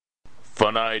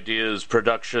Fun Ideas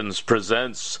Productions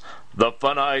presents the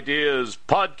Fun Ideas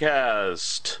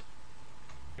Podcast.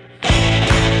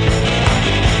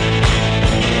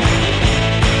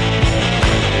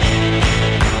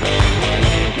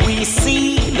 We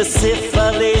see the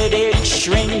syphilitic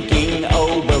shrinking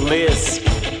obelisk,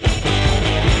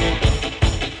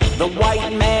 the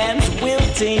white man's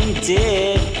wilting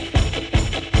dick.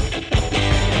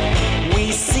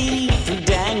 We see through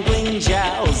dangling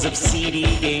jowls of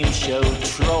seedy game show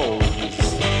trolls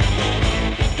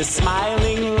the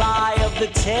smiling lie of the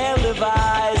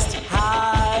televised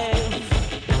hive.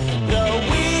 The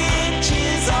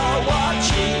witches are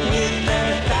watching with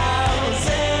their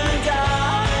thousand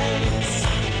eyes.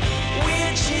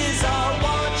 Witches are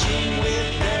watching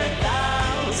with their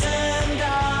thousand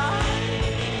eyes.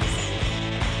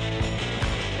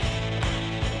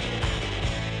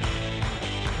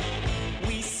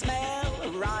 We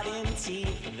smell rotten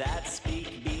teeth that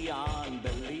speak beyond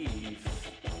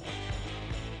belief.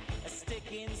 A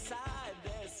stick inside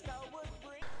their skull would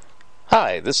break.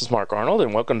 Hi, this is Mark Arnold,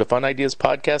 and welcome to Fun Ideas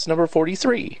Podcast number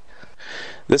 43.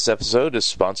 This episode is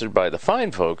sponsored by the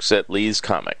fine folks at Lee's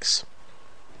Comics.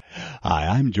 Hi,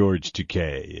 I'm George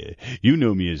Takei. You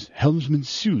know me as Helmsman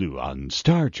Sulu on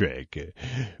Star Trek.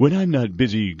 When I'm not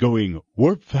busy going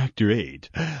Warp Factor 8,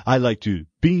 I like to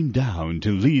beam down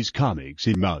to Lee's Comics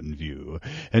in Mountain View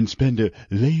and spend a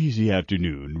lazy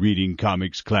afternoon reading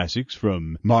comics classics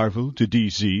from Marvel to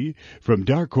DC, from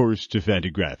Dark Horse to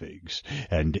Fantagraphics,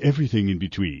 and everything in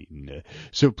between.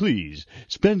 So please,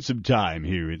 spend some time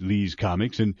here at Lee's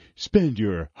Comics and spend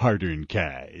your hard-earned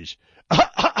cash.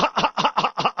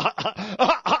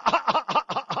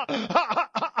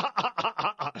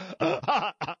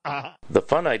 The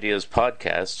Fun Ideas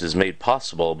Podcast is made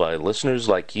possible by listeners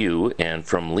like you and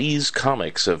from Lee's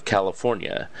Comics of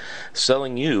California,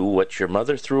 selling you what your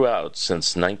mother threw out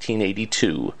since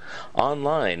 1982,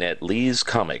 online at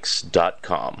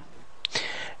leescomics.com.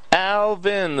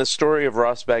 Alvin, the story of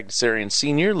Ross Bagdasarian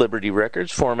Sr., Liberty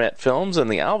Records, Format Films, and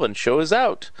the Alvin Show is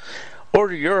out.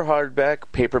 Order your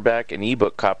hardback, paperback, and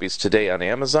ebook copies today on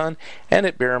Amazon and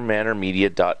at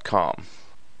BearManorMedia.com.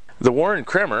 The Warren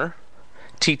Kremer,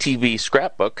 TTV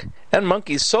Scrapbook, and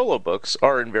Monkey's solo books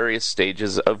are in various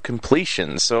stages of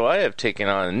completion, so I have taken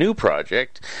on a new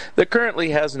project that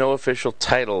currently has no official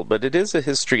title, but it is a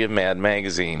history of Mad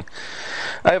magazine.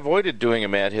 I avoided doing a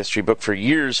Mad history book for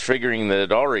years, figuring that it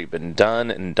had already been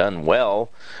done and done well,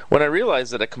 when I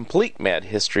realized that a complete Mad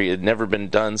history had never been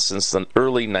done since the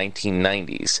early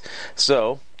 1990s.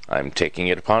 So, I'm taking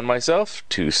it upon myself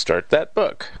to start that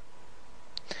book.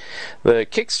 The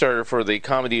Kickstarter for the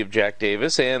comedy of Jack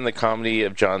Davis and the comedy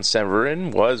of John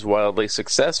Severin was wildly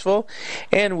successful,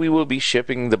 and we will be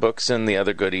shipping the books and the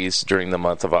other goodies during the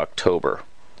month of October.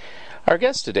 Our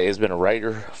guest today has been a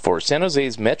writer for San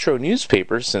Jose's Metro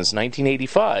newspaper since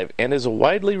 1985 and is a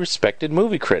widely respected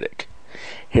movie critic.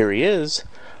 Here he is,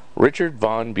 Richard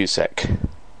Von Buseck.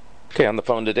 Okay, on the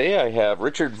phone today I have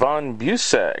Richard Von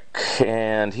Buseck,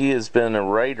 and he has been a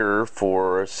writer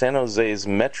for San Jose's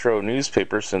Metro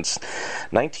newspaper since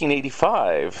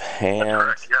 1985. And that's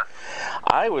correct, yeah.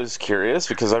 I was curious,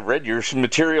 because I've read your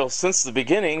material since the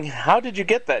beginning, how did you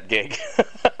get that gig?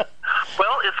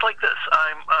 Well, it's like this.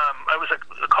 I was a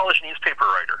college newspaper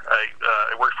writer.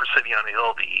 I worked for City on the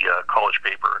Hill, the college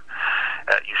paper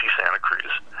at UC Santa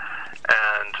Cruz.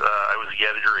 And I was the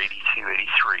editor 82,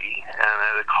 83, and I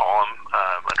had a column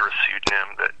under a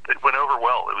pseudonym that went over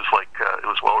well. It was it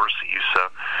was well received. So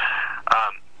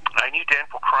I knew Dan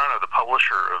Pulcrano, the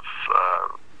publisher of,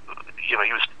 he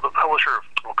was the publisher of,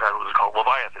 what was it called?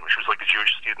 Leviathan, which was like the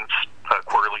Jewish students'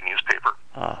 quarterly newspaper.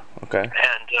 Ah, okay.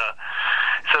 And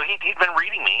so he'd been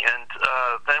reading me, and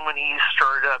then when he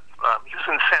started up, he was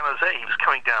in San Jose. He was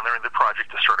coming down there in the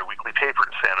project to start a weekly paper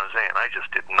in San Jose, and I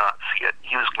just did not see it.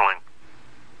 He was going,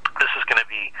 this is going to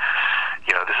be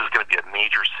a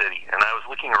major city. And I was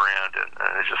looking around, and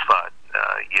I just thought,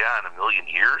 yeah, in a million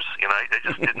years, I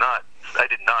just did not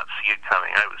see it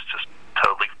coming. I was just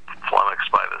totally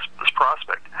flummoxed by this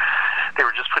prospect. They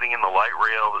were just putting in the light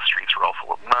rail. The streets were all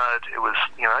full of mud. It was,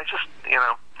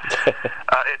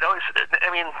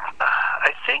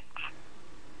 I think,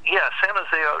 yeah, San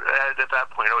Jose at that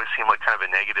point always seemed like kind of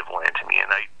a negative land to me,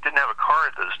 and I didn't have a car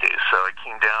at those days, so I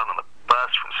came down on the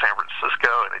bus from San Francisco,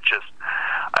 and it just,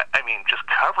 just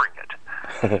covering it,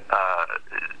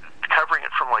 covering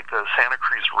it from like the Santa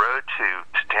Cruz Road to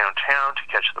downtown to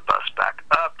catch the bus back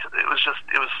up. I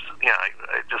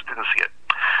just didn't see it.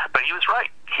 But he was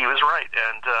right.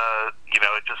 And,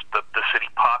 it just, the city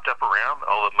popped up around,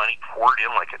 all the money poured in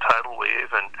like a tidal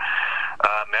wave, and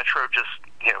Metro just,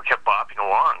 kept bopping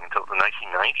along until the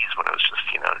 1990s when it was just,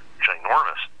 ginormous.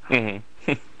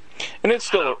 Mm-hmm. And it's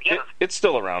still it's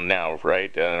still around now,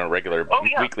 right? On a regular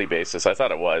weekly basis. I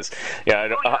thought it was.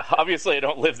 Yeah, obviously I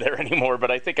don't live there anymore,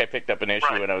 but I think I picked up an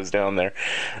issue when I was down there.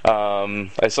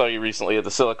 I saw you recently at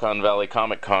the Silicon Valley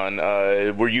Comic Con.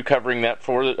 Were you covering that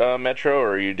for Metro,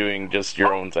 or are you doing just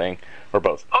your own thing, or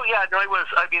both? Oh yeah, no, I was.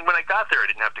 I mean, when I got there, I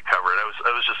didn't have to cover it.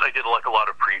 I did like a lot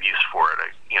of previews for it. I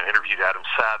interviewed Adam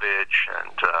Savage and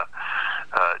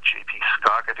J.P.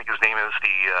 Scott, I think his name is,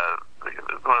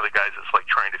 one of the guys that's like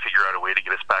trying to figure out a way to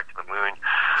get us back to the moon.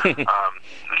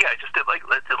 I just did like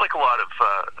a lot of.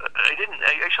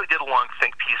 I actually did a long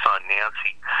think piece on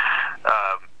Nancy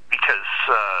because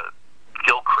Todd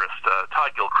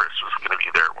Gilchrist was going to be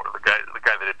there. One of the guy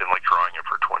that had been like drawing him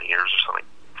for 20 years or something.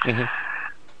 Mm-hmm.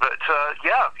 But so I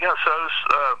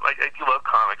do love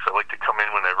comics. I like to come in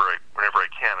whenever I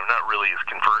can. I'm not really as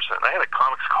conversant. I had a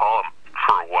comics column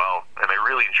for a while, and I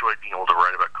really enjoyed being able to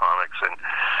write about comics. And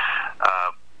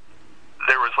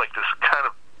there was like this kind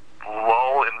of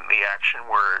lull in the action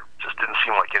where it just didn't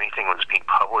seem like anything was being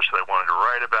published that I wanted to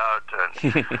write about, and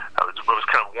I was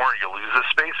kind of warned, you lose this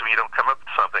space if you don't come up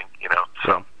with something,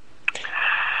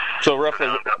 So roughly,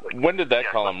 when did that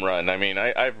column run? I mean,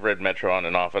 I've read Metro on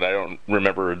and off, and I don't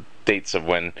remember dates of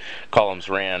when columns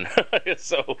ran.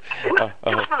 So it was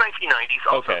in the 1990s,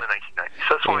 also in the 1990s.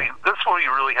 That's when we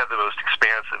really had the most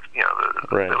expansive,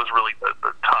 that was really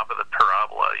the top of the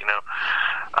parabola,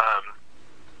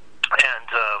 And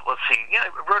let's see, I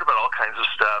wrote about all kinds of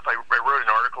stuff. I wrote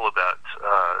an article about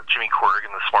Jimmy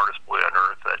Corrigan, the smartest boy on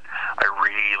earth, that I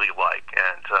really like,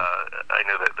 and I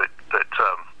know that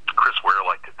Chris Ware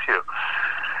liked it too.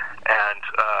 And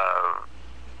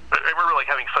I remember like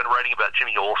having fun writing about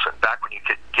Jimmy Olsen back when you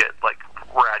could get like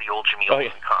ratty old Jimmy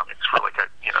Olsen comics for like $3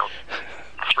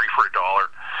 for $1.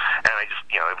 And I just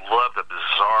I love the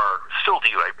bizarre, still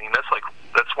do. I mean that's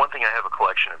one thing I have a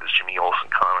collection of is Jimmy Olsen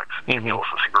comics, Jimmy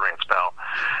Olsen, Superman's pal,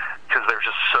 because they're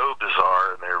just so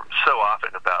bizarre and they're so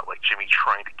often about like Jimmy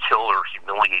trying to kill or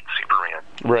humiliate Superman.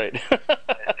 Right. and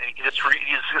you just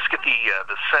get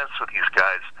the sense with these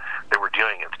guys that were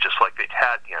doing it, just like they'd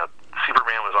had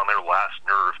Superman was on their last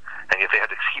nerve, and yet they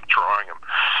had to keep drawing him.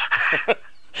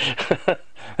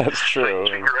 That's true.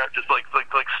 Like, figure out just like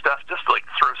stuff, just like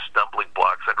throw stumbling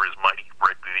blocks under his mighty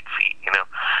red booted feet,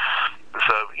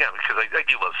 So because I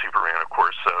do love Superman, of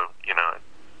course. So I'm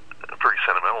pretty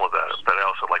sentimental about it. But I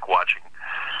also like watching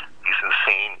these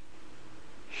insane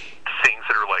things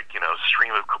that are like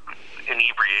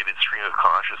inebriated stream of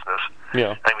consciousness.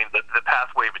 Yeah. I mean the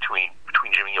pathway between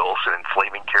Jimmy Olsen and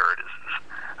Flaming Carrot is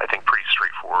I think pretty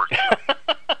straightforward.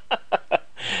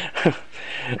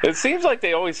 It seems like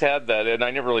they always had that, and I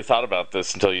never really thought about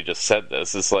this until you just said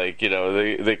this. It's like,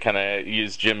 they kind of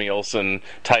use Jimmy Olsen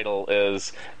title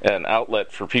as an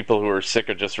outlet for people who are sick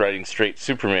of just writing straight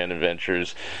Superman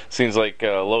adventures. Seems like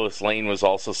Lois Lane was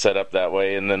also set up that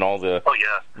way, and then all the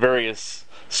various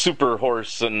Super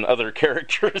Horse and other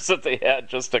characters that they had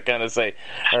just to kind of say,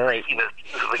 all right.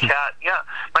 The cat,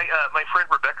 my friend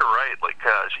Rebecca Wright, like,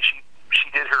 she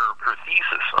did her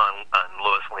thesis on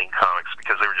Lois Lane comics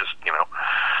because they were just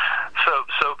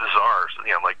so bizarre,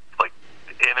 like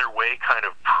in their way kind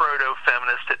of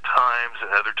proto-feminist at times, and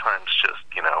other times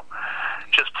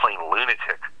just plain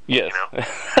lunatic. Yes.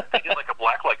 They did like a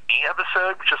Black Like Me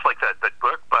episode, just like that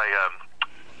book by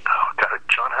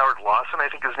John Howard Lawson, I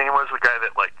think his name was, the guy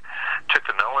that like took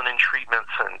the melanin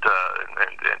treatments and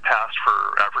passed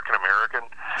for African American,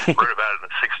 wrote about it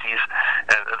in the 60s,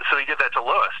 and so he did that to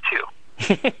Lois too.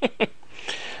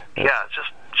 Yeah, it's just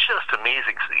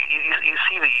amazing. You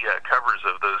see the covers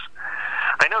of those.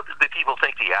 I know that people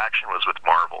think the action was with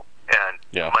Marvel, and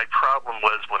my problem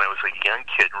was when I was a young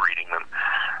kid reading them,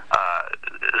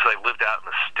 is I lived out in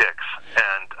the sticks,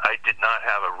 and I did not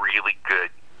have a really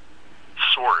good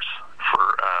source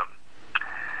for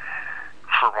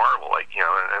Marvel,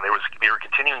 and they were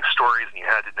continuing stories, and you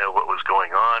had to know what was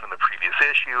going on in the previous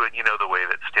issue, and the way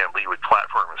that Stan Lee would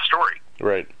platform a story,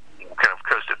 right? Kind of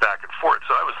coasted back and forth,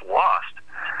 so I was lost.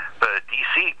 But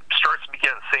DC starts and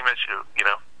begins the same issue,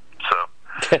 so.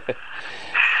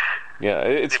 Yeah,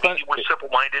 it's fun. We're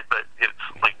simple-minded, but it's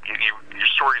like your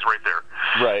story's right there.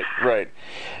 Right.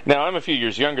 Now, I'm a few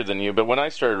years younger than you, but when I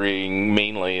started reading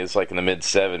mainly is like in the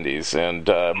mid-'70s, and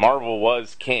Marvel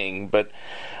was king, but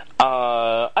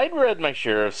I'd read my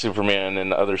share of Superman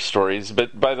and other stories,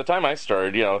 but by the time I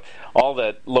started, all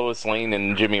that Lois Lane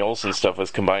and Jimmy Olsen stuff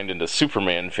was combined into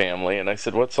Superman family, and I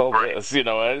said, what's all this?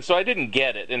 So I didn't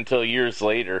get it until years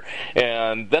later,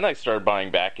 and then I started buying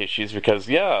back issues because,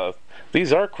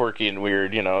 these are quirky and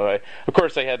weird, of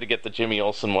course, I had to get the Jimmy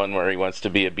Olsen one where he wants to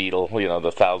be a beetle, the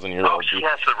 1,000-year-old. Oh,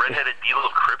 yes, the redheaded beetle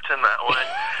of Krypton, that one.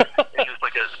 He was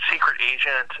like a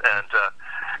agent, and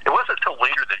it wasn't until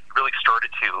later that he really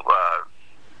started to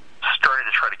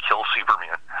try to kill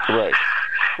Superman. Right.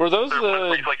 Were those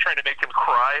He's like trying to make him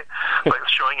cry, like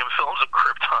showing him films of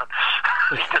Krypton.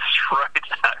 He destroyed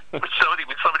that, which somebody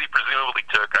presumably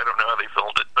took. I don't know how they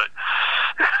filmed it, but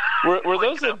were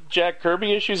those the Jack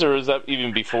Kirby issues, or was that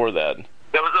even before that?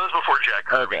 That was before Jack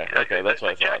Kirby. Okay, that's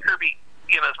what I thought. Jack Kirby,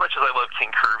 as much as I love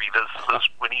King Kirby, those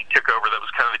when he took over, that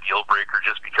was kind of a deal breaker,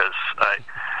 just because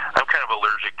I'm kind of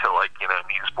allergic to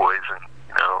newsboys and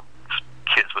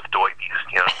kids with doibies,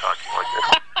 talking like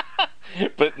this.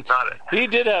 But he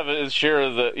did have his share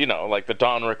of the, like the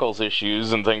Don Rickles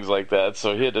issues and things like that.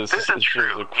 So he had his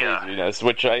share of craziness,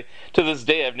 which to this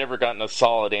day, I've never gotten a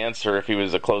solid answer if he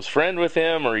was a close friend with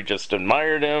him or he just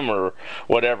admired him or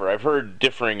whatever. I've heard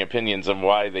differing opinions of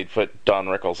why they'd put Don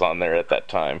Rickles on there at that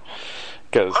time.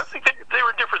 I think they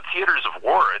were different theaters of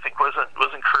war. I think wasn't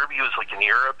Kirby was like in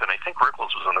Europe, and I think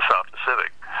Rickles was in the South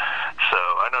Pacific. So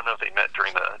I don't know if they met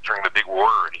during the big war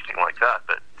or anything like that.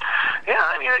 But yeah,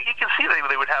 I mean, you can see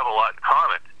they would have a lot in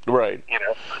common. Right.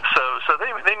 So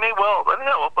they may well. I don't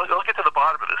know. I'll get to the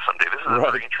bottom of this someday. This is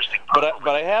a very interesting puzzle.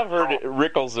 But I have heard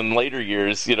Rickles in later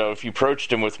years. If you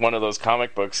approached him with one of those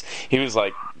comic books, it was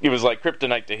like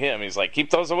kryptonite to him. He's like,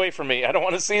 keep those away from me. I don't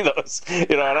want to see those.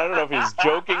 And I don't know if he's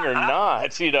joking or not.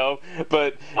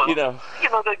 But the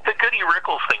Goody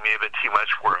Rickles thing may have been too much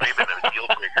for him. Maybe been a deal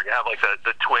breaker. You have like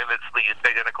the twin that's the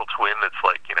identical twin that's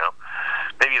like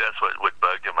maybe that's what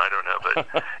bugged him. I don't know.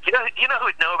 But you know who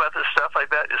would know about this stuff? I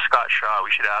bet is Scott Shaw.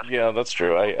 We should ask him. Yeah, that's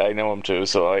true. I know him too,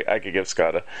 so I could give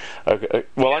Scott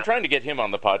I'm trying to get him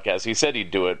on the podcast. He said he'd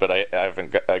do it, but I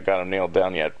haven't got him nailed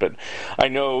down yet. But I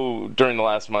know during the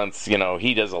last month,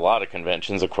 he does a lot of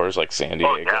conventions, of course, like San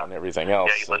Diego and everything else.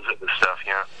 Yeah, he lives at this stuff.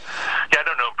 Yeah, I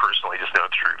don't know him personally. Just know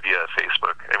him via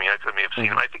Facebook. I mean, I may have seen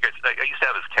him. I think I used to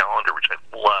have his calendar, which I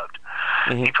loved.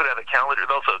 Mm-hmm. He put out a calendar.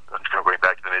 Also, I'm going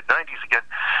back to the mid '90s again.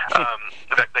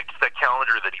 That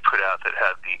calendar that he put out that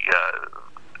had the.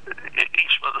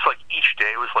 Each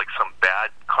day was like some bad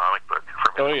comic book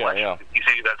from his collection. You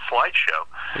see that slideshow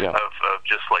of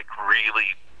just like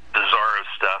really bizarro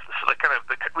stuff. So that kind of,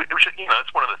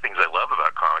 that's one of the things I love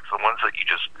about comics. The ones that you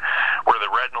just, where the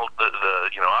retinal, the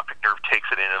optic nerve takes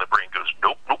it in, and the brain goes,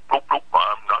 nope,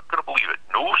 I'm not going to believe it.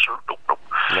 No, sir, nope.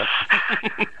 Yep.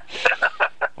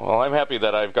 Well, I'm happy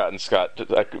that I've gotten Scott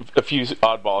a few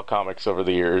oddball comics over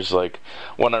the years. Like,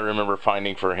 one I remember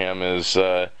finding for him is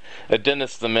a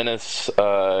Dennis the Menace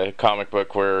comic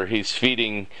book where he's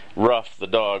feeding Ruff, the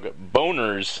dog,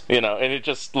 boners, and it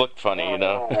just looked funny,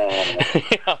 Well, yeah,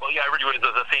 I read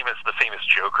the famous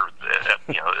Joker,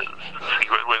 when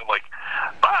like,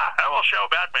 I will show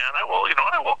Batman, I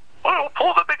will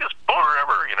pull the biggest boner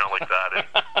ever, like that.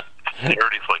 And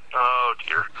everybody's like, oh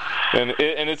dear.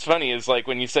 And it's funny, it's like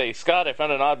when you say, Scott, I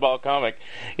found an oddball comic.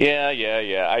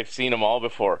 Yeah, I've seen them all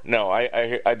before. No,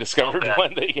 I discovered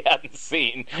one that you hadn't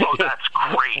seen. Oh, that's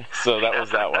great. So that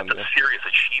was that one. That's a serious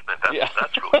achievement.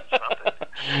 That's really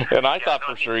something. And I thought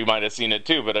for sure he might have seen it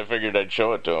too, but I figured I'd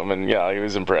show it to him, and he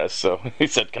was impressed. So he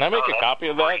said, "Can I make a copy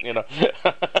of that?"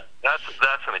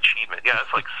 That's an achievement. Yeah,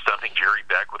 it's like stuffing Jerry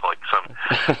Beck with like some,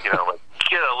 like, get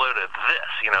a load of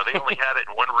this. They only had it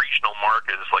in one regional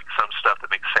market. It's like some stuff that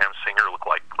makes Sam Singer look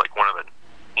like one of the,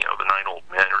 the 9 Old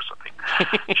Men or something.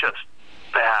 Just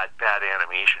bad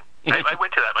animation. I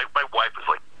went to that. My wife was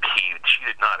like peeved. She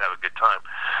did not have a good time.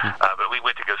 But we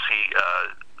went to go see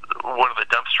one of the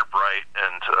Dumpster Bright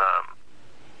and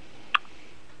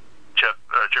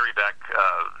Jerry Beck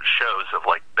shows of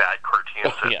like bad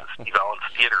cartoons at Steve Allen's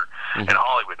Theater in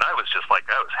Hollywood, and I was just like,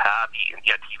 I was happy, and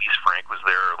yet TV's Frank was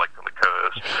there, like on the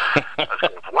coast. I was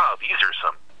like, wow, these are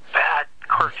some bad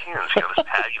cartoons. This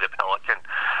Patty the Pelican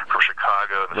from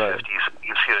Chicago in the 50s.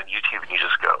 You see it on YouTube, and you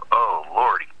just go, oh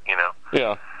lordy,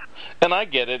 Yeah. And I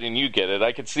get it, and you get it.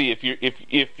 I could see if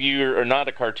you're not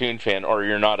a cartoon fan, or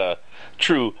you're not a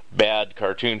true bad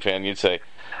cartoon fan, you'd say,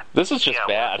 this is just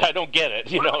bad. I don't get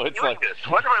it. It's like,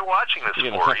 what am I watching this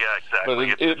for? Yeah,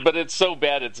 exactly. But it's so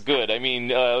bad it's good. I mean,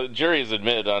 Jerry has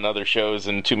admitted on other shows,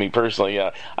 and to me personally,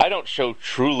 I don't show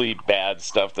truly bad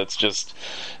stuff that's just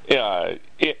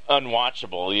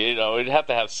unwatchable. It'd have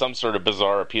to have some sort of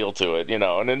bizarre appeal to it.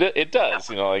 And it does.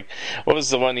 Like, what was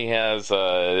the one he has?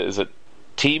 Is it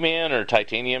T-Man or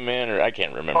Titanium Man, or I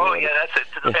can't remember. Oh, yeah, that's it.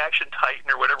 The Action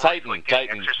Titan or whatever. Titan.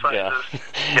 Exercises.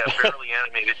 Barely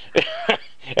animated.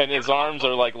 And his arms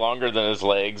are like longer than his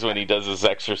legs when he does his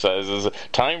exercises.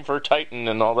 Time for Titan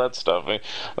and all that stuff.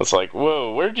 It's like,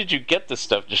 whoa, where did you get this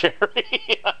stuff, Jerry?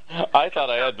 I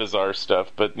thought I had bizarre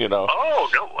stuff, but Oh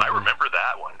no, I remember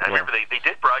that one. I remember they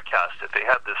did broadcast it. They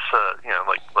had this,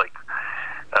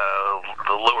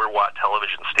 the lower watt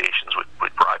television stations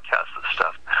would broadcast this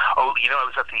stuff. Oh, you know, I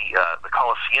was at the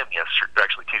Coliseum yesterday,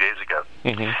 actually 2 days ago,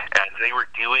 and they were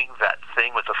doing that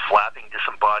thing with the flapping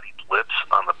disembodied lips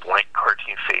on the blank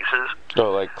cartoon faces.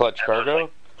 Oh, like Clutch Cargo?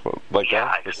 Like yeah,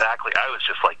 that? Exactly. I was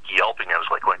just like yelping. I was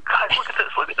like going, guys, look at this,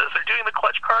 look at this. They're doing the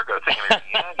Clutch Cargo thing. And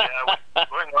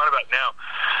what's going on about now?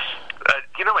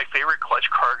 You know my favorite Clutch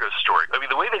Cargo story? I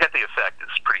mean, the way they got the effect is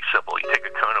pretty simple. You take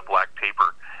a cone of black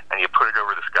paper and you put it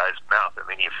over this guy's mouth, and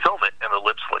then you film it, and the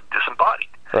lips look disembodied.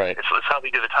 Right. And so that's how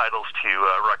they did the titles to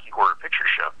Rocky Horror Picture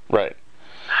Show. Right.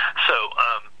 So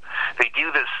they do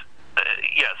this.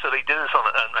 So they did this on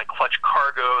Clutch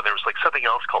Cargo. There was like something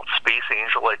else called Space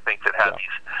Angel, I think, that had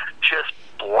these just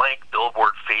blank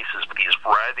billboard faces with these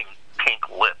writhing pink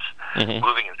lips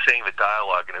moving and saying the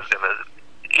dialogue.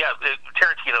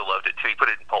 Tarantino loved it too. He put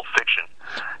it in Pulp Fiction.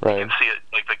 Right. You can see it,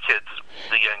 like the kids,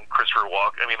 the young Christopher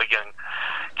Walken. I mean, the young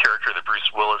character that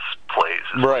Bruce Willis plays.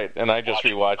 Right, and I just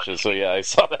rewatched it, so yeah, I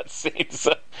saw that scene.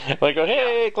 So, like, oh,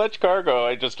 hey, Clutch Cargo.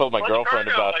 I just told my girlfriend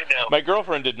about it. My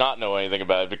girlfriend did not know anything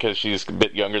about it because she's a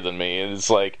bit younger than me, and it's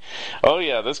like, oh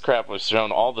yeah, this crap was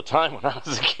shown all the time when I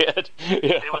was a kid.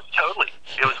 Yeah. It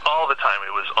was all the time.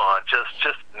 It was on.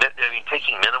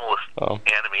 Taking minimalist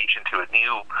animation to a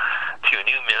new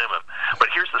minimum. But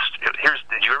did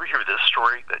you ever hear this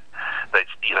story that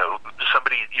you know,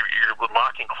 somebody you're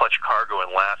mocking Clutch Cargo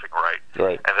and laughing, right?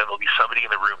 Right. And then there'll be somebody in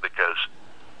the room that goes,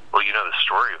 well, you know the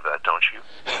story of that, don't you?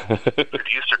 The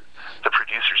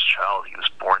producer's child, he was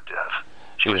born deaf.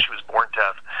 She was born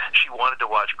deaf. She wanted to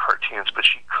watch cartoons, but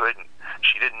she couldn't.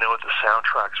 She didn't know what the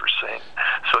soundtracks were saying.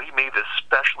 So he made this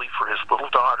specially for his little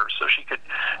daughter, so she could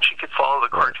follow the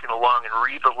cartoon along and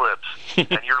read the lips.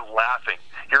 And you're laughing.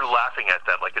 You're laughing at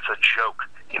that like it's a joke,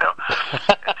 you know.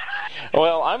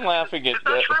 Well, I'm laughing at. It's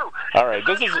not true. All right,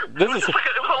 this is. It was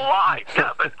a lie.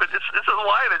 Yeah, but it's a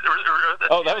lie.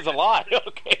 That was a lie.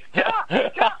 Okay. Yeah,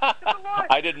 it's a lie.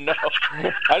 I didn't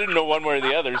know one way or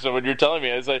the other. So when you're telling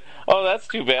me, I was like, oh, that's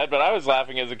too bad. But I was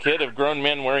laughing as a kid of grown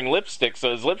men wearing lipstick,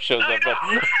 so his lip shows up.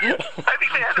 I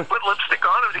think they had to put lipstick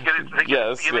on him to get the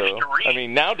image to read. I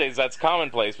mean, nowadays that's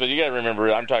commonplace, but you got to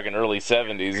remember, I'm talking early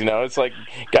 70s. You know, it's like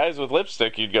guys with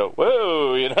lipstick, you'd go,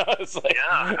 whoa, you know. It's like,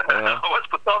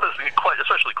 what's with all this,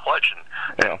 especially Clutch and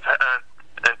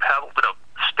Paddle? You know,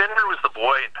 Spinner was the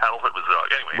boy and Paddlefoot was the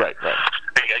dog. Anyway, right.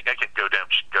 I could go down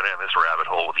this rabbit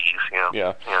hole with ease. You know?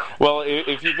 Yeah. Well,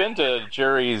 if you've been to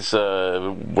Jerry's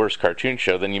Worst Cartoon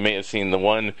Show, then you may have seen the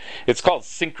one. It's called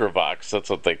Synchrovox. That's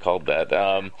what they called that.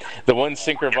 The one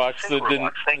Synchrovox that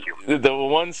didn't. Thank you. The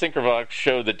one Synchrovox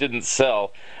show that didn't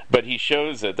sell, but he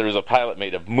shows it. There's a pilot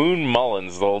made of Moon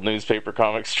Mullins, the old newspaper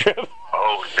comic strip.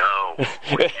 Oh no!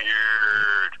 Weird.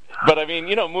 But I mean,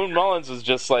 you know, Moon Mullins is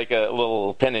just like a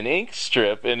little pen and ink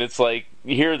strip, and it's like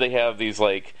here they have these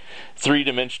like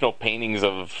three-dimensional paintings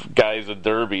of guys with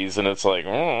derbies, and it's like,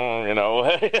 you know,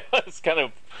 it's kind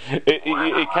of it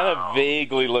kind of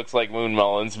vaguely looks like Moon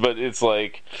Mullins, but it's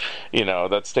like, you know,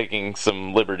 that's taking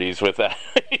some liberties with that.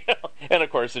 You know? And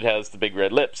of course, it has the big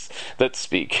red lips that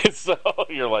speak. So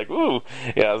you're like, ooh,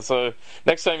 yeah. So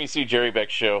next time you see Jerry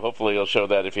Beck's show, hopefully he'll show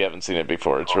that if you haven't seen it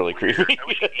before. It's really creepy. I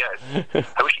wish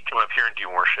he'd come up here and do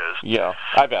more shows. Yeah,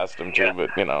 I've asked him to, but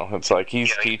you know, it's like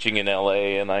he's teaching in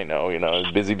L.A. and I know, you know,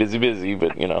 busy,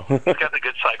 but you know. He's got the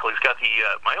good cycle. He's got the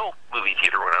my old movie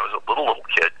theater when I was a little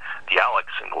kid, the Alex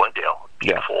in Glendale,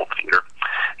 beautiful old theater.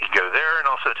 You go there, and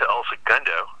also to El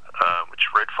Segundo, which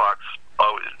Red Fox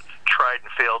always tried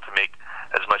and failed to make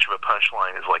as much of a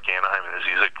punchline as like Anaheim and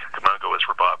Azusa Camongo was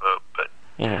for Bob Hope, but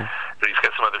he's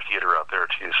got some other theater out there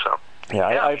too. So.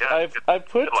 Yeah, I've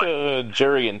put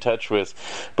Jerry in touch with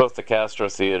both the Castro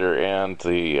Theater and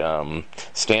the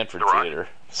Stanford Theater.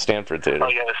 Stanford Theater. Oh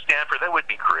yeah, the Stanford. That would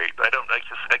be great. But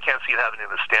I can't see it happening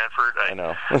in the Stanford. I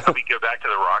know. Maybe go back to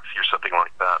the Roxy or something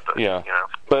like that. But, yeah. You know,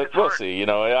 but we'll see. You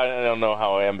know, I don't know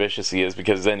how ambitious he is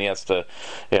because then he has to,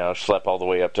 you know, schlep all the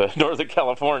way up to Northern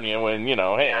California when, you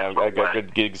know, hey, I got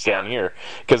good gigs down here.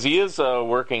 Because he is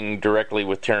working directly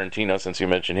with Tarantino, since you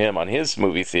mentioned him, on his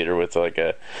movie theater with like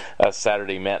a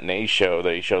Saturday matinee show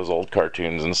that he shows old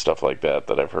cartoons and stuff like that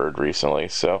I've heard recently.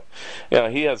 So, you know,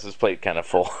 he has his plate kind of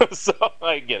full. So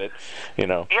I get it, you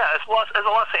know. Yeah, as a Los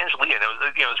Angelian, I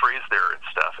was raised there and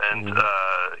stuff, and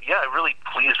I'm really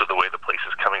pleased with the way the place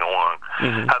is coming along.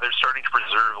 How they're starting to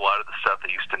preserve a lot of the stuff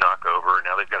they used to knock over.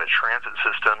 Now they've got a transit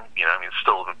system. You know, I mean, it's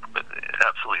still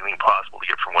absolutely impossible to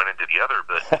get from one end to the other,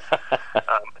 but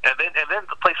and then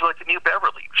the places like the New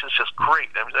Beverly, which is just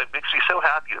great. I mean, it makes me so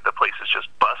happy that the place is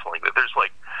just bustling. That there's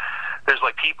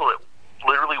like people that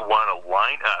literally want to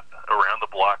line up around the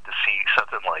block to see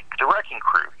something like The Wrecking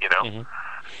Crew, you know.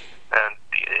 And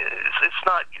it's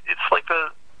not it's like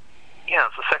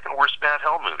it's the second worst Matt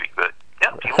Hell movie. But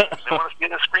yeah, people they want to see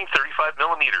it on screen 35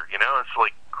 millimeter. It's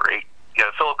like great. Yeah,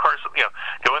 Philip Carlson, go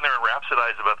in there and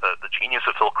rhapsodize about the genius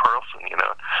of Phil Carlson,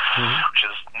 which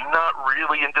is not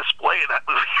really in display in that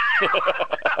movie.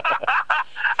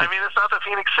 I mean, it's not the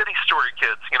Phoenix City story,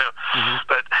 kids,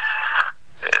 but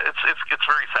it's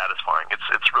very satisfying.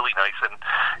 It's really nice, and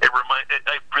I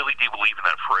really do believe in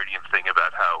that Freudian thing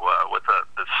about how what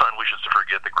the son wishes to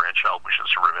forget, the grandchild wishes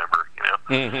to remember.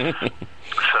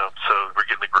 So we're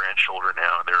getting the grandchildren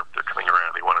now, and they're coming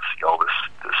around. They want to see all this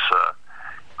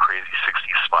crazy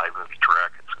 60s spy movie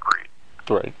track. It's great.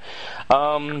 Right.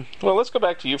 Well, let's go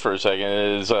back to you for a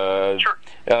second. Sure.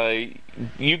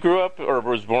 You grew up or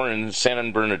was born in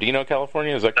San Bernardino,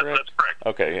 California, is that correct? That's correct.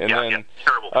 Okay, and then...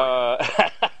 Terrible.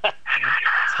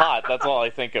 It's hot, that's all I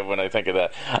think of when I think of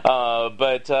that.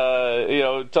 But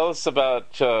tell us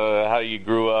about how you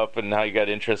grew up and how you got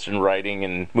interested in writing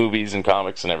and movies and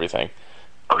comics and everything.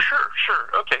 Oh, sure.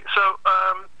 Okay, so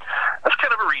that's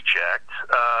kind of a reject.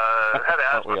 Had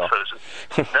asthma,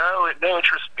 so no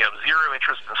interest, zero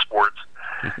interest in sports.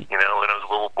 When I was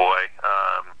a little boy,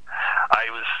 I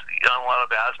was on a lot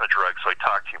of asthma drugs, so I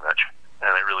talked too much.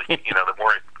 And I really, the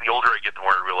older I get, the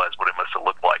more I realize what it must have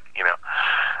looked like.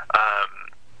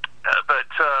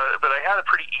 But I had a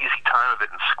pretty easy time of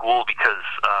it in school because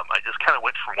I just kind of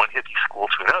went from one hippie school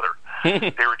to another.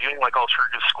 They were doing like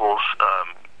alternative schools.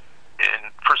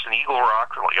 First in Eagle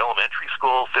Rock, like elementary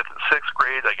school, 5th and 6th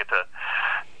grade, I get to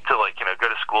go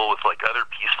to school with like other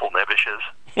peaceful nebbishes.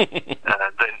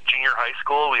 And then junior high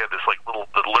school, we had this like the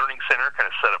learning center kind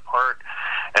of set apart.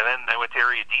 And then I went to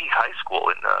Area D High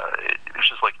School, and it was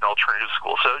just like an alternative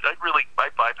school. So I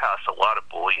bypassed a lot of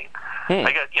bullying. I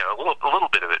got a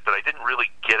little bit of it, but I didn't really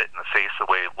get it in the face the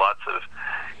way lots of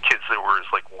kids that were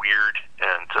like weird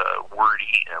and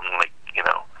wordy and like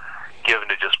given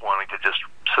to just wanting to just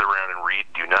sit around and read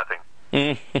and do nothing.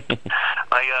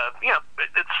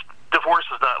 Divorce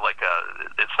is not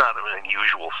it's not an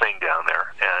unusual thing down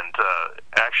there. And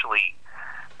actually,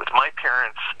 with my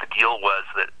parents, the deal was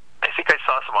that I think I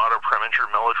saw some Otto Preminger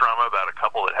melodrama about a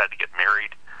couple that had to get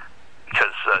married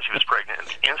because she was pregnant. And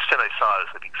the instant I saw it,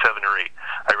 I think 7 or 8,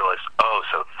 I realized,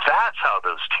 so that's how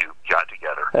those two got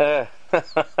together.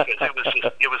 Because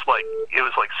it was like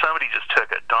somebody just took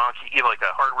a donkey, like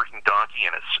a hardworking donkey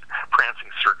and a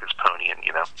prancing circus pony, and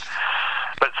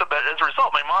But as a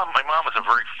result, my mom was a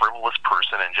very frivolous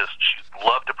person, and she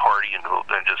loved to party and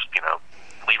just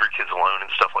leave her kids alone and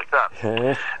stuff like that.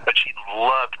 But she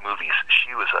loved movies.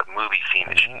 She was a movie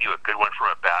fiend, and she knew a good one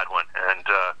from a bad one, and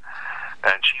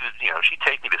she was, she'd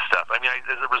take me to stuff. I mean,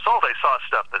 as a result, I saw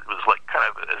stuff that was like kind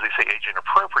of, as they say, age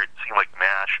inappropriate. It seemed like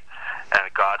MASH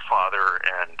and Godfather,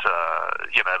 and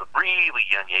at a really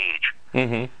young age.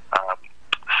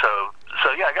 So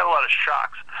yeah, I got a lot of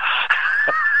shocks.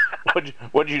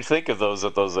 What did you think of those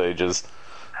at those ages?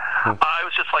 I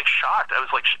was just like shocked. I was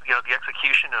like, the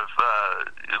execution of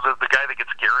the guy that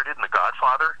gets garroted in The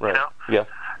Godfather. Right. Yeah.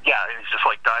 Yeah, and he's just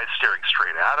like dies staring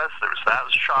straight at us. That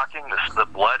was shocking. The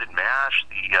blood and MASH,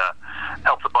 the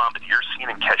Help the Bombardier scene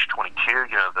in Catch 22. There's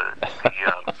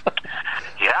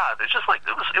just like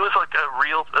it was like a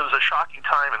shocking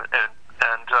time, and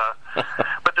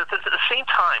but at the same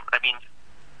time, I mean,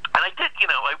 and I did,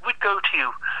 I would go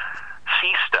to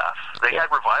see stuff. They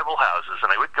had revival houses, and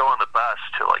I would go on the bus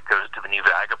to go to the New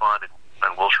Vagabond and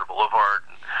Wilshire Boulevard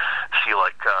and see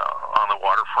on the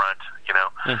waterfront,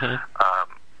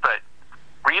 but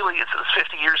really, it was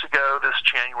 50 years ago. This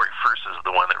January 1st is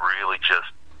the one that really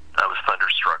just I was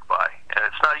thunderstruck by, and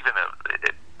it's not even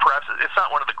perhaps it's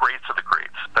not one of the greats of the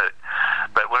greats, but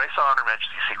when I saw Her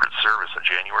Majesty's Secret Service on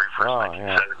January 1st,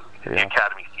 1970, in the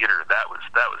Academy Theater, that was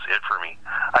it for me.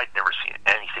 I'd never seen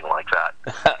anything like that.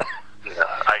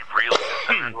 I really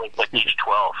like age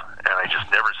 12, and I just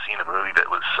never seen a movie that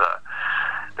was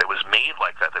made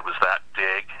like that. That was that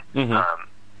big.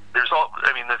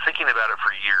 Thinking about it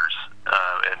for years,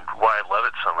 and why I love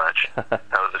it so much.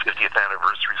 The 50th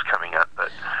anniversary is coming up. But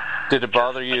did it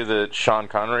bother you that Sean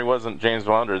Connery wasn't James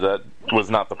Bond, or that was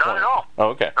not the point? Not at all. Oh,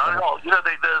 okay. Not at all.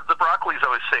 The Broccoli's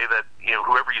always say that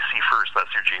whoever you see first,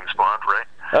 that's your James Bond, right?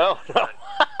 Oh no.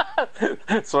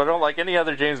 So I don't like any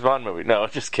other James Bond movie. No,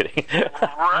 just kidding.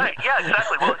 Right? Yeah,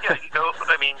 exactly. Well, yeah.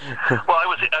 I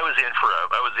was in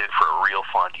for a real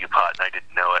fondue pot, and I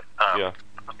didn't know it.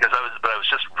 Because I was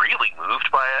just really moved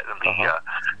by it, and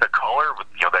the color with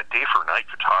that day for night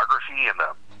photography and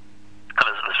the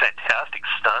fantastic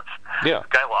stunts. Yeah, the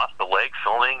guy lost the leg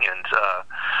filming, and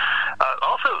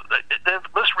also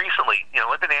most recently,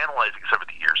 I've been analyzing this over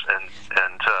the years, and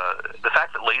the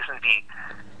fact that Lazenby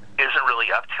isn't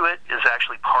really up to into it is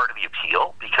actually part of the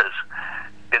appeal, because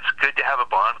it's good to have a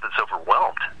Bond that's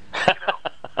overwhelmed. You know?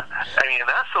 I mean, and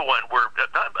that's the one where,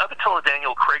 up until the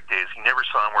Daniel Craig days, you never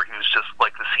saw him where he was just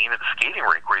like the scene at the skating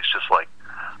rink where he's just like,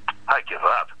 I give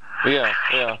up. Yeah.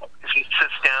 He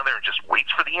sits down there and just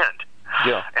waits for the end.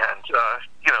 Yeah. And,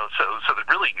 so the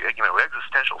really,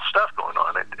 existential stuff going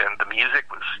on, and the music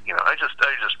was,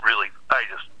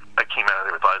 I came out of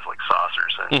there with eyes like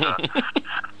saucers. And,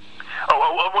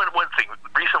 one thing,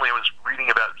 recently I was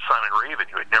reading about Simon Raven,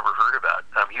 who I'd never heard about.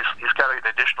 He's got an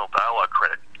additional dialogue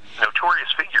credit. Notorious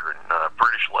figure in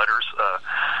British letters,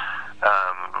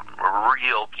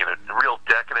 real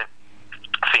decadent,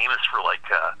 famous for like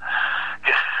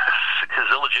his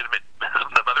illegitimate,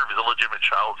 the mother of his illegitimate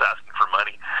child was asking for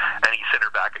money, and he sent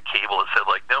her back a cable that said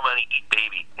like, no money, eat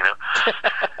baby,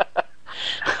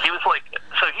 He was like,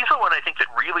 so he's the one I think that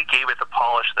really gave it the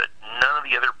polish that none of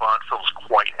the other Bond films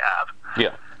quite have.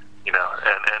 Yeah.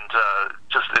 And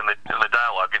just in the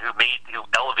dialogue, and who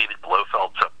elevated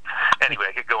Blofeld. So anyway,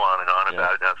 I could go on and on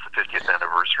about it. Now it's the 50th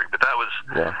anniversary, but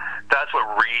that's what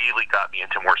really got me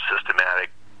into more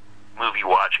systematic movie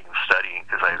watching and studying,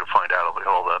 because I had to find out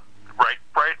all the right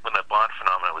when the Bond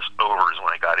phenomenon was over is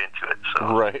when I got into it.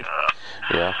 So right.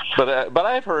 Yeah, but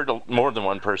I've heard more than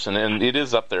one person, and it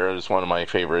is up there as one of my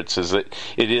favorites, is that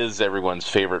it is everyone's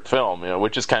favorite film,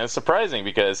 which is kind of surprising,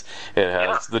 because it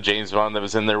has the James Bond that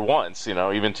was in there once,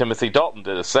 even Timothy Dalton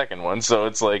did a second one, so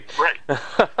it's like... Right.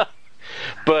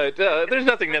 But there's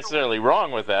nothing necessarily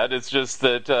wrong with that. It's just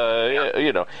that,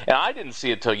 and I didn't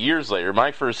see it till years later.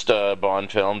 My first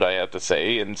Bond film, I have to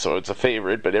say, and so it's a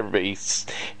favorite, but everybody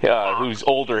who's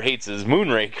older hates is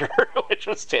Moonraker, which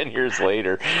was 10 years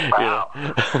later. Wow.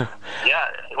 Yeah,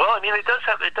 well, I mean, it's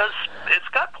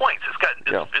got points. It's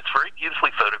very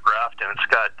beautifully photographed, and it's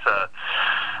got,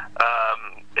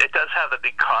 it does have a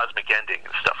big cosmic ending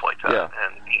and stuff like that. Yeah.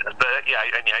 And,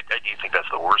 I do think that's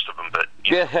the worst of them, but...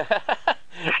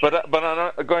 But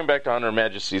on, going back to On Her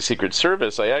Majesty's Secret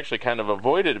Service, I actually kind of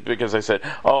avoided it, because I said,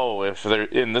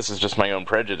 and this is just my own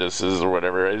prejudices or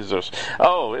whatever,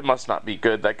 it must not be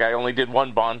good. That guy only did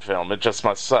one Bond film. It just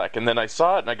must suck. And then I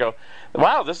saw it, and I go,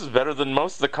 wow, this is better than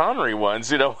most of the Connery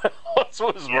ones. What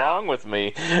was wrong with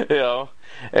me? And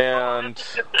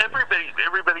everybody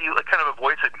kind of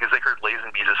avoids it because they heard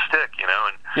Lazenby's a stick, and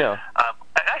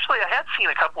actually I had seen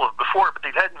a couple of before, but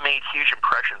they hadn't made huge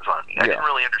impressions on me. I didn't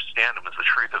really understand them, as the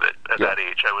truth of it. At that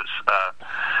age, I was,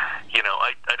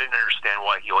 I didn't understand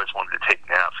why he always wanted to take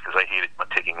naps, because I hated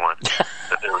taking one.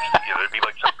 That there was, there'd be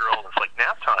like some girl, and it's like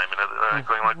nap time, and I'm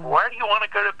going like, why do you want to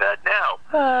go to bed now?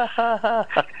 I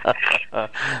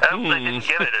didn't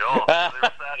get it at all. So there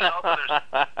was that, and also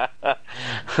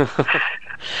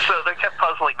so they kept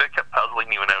puzzling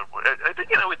me when I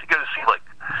went to go to see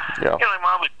my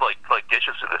mom would like ditch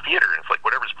us to the theater, and it's like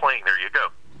whatever's playing, there you go.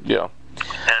 Yeah.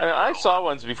 And I saw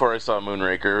ones before I saw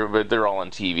Moonraker, but they're all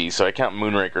on TV, so I count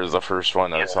Moonraker as the first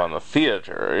one I saw in the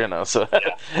theater, so...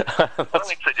 Yeah. That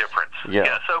makes a difference.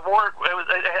 Yeah. So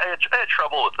I had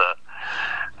trouble with the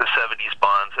 70s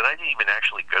Bonds, and I didn't even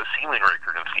actually go see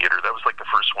Moonraker in the theater. That was like the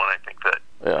first one I think that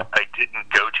I didn't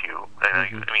go to. And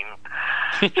I mean,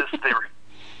 just they were...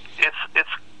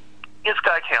 It's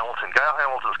Guy Hamilton. Guy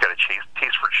Hamilton's got a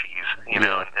taste for cheese, and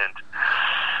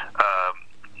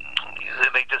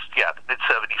they just the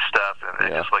mid-70s stuff, and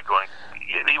they just like going,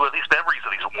 these memories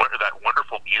of that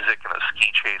wonderful music and the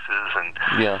ski chases, and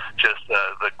just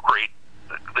the great,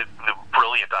 the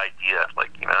brilliant idea,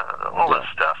 all that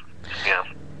stuff. Yeah.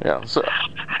 Yeah. So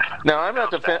now I'm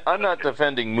not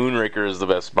defending Moonraker as the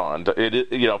best Bond.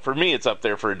 For me, it's up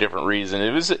there for a different reason.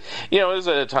 It was, it was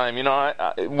at a time,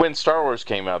 when Star Wars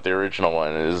came out, the original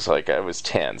one, it was like I was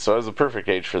 10, so I was the perfect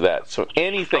age for that. So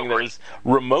anything that was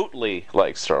remotely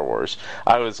like Star Wars,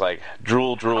 I was like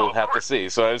drool, have to see.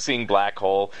 So I was seeing Black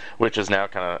Hole, which is now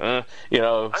kind of,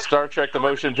 Star Trek: The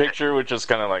Motion Picture, which is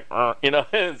kind of like,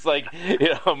 it's like,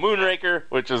 Moonraker,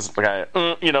 which is kind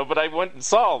of, but I went and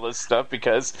saw all this stuff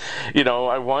because.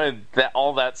 I wanted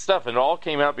all that stuff, and it all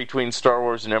came out between Star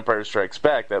Wars and Empire Strikes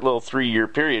Back, that little 3-year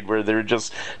period where they're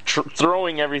just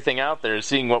throwing everything out there,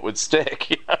 seeing what would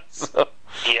stick. So.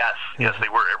 Yes, they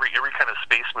were. Every kind of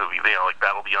space movie, like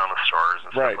Battle Beyond the Stars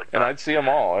and stuff like that. And I'd see them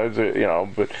all.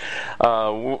 But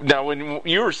now when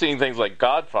you were seeing things like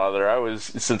Godfather,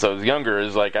 since I was younger,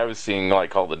 I was seeing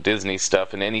all the Disney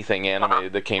stuff and anything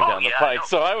animated that came down the pike.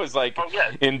 So I was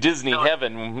in Disney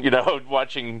heaven,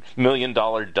 watching $1 Million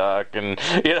Duck and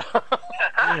the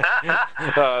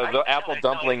Apple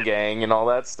Dumpling Gang and all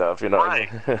that stuff. Right.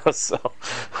 So.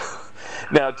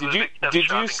 Now,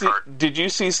 did you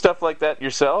see stuff like that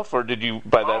yourself, or did you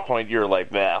by that point you're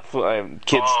like, nah, I'm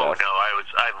kid stuff? Oh no,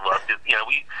 I loved it. You know,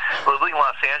 we live in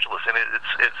Los Angeles, and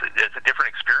it's a different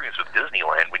experience with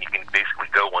Disneyland when you can basically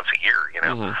go once a year. You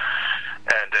know.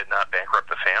 And not bankrupt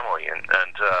the family, and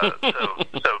so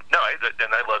no,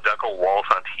 I loved Uncle Walt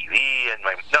on TV, and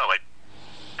my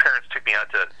parents took me out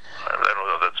to, I don't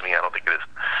know if that's me, I don't think it is.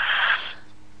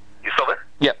 You still there?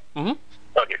 Yeah. Mm-hmm.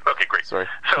 Okay, great. Sorry.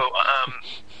 So,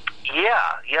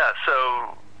 so,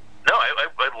 no,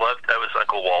 I loved, I was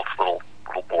Uncle Walt's little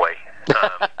boy.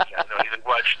 I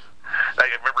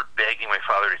remember begging my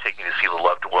father to take me to see The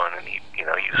Loved One, and he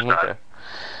was not,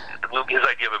 his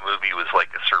idea of a movie was like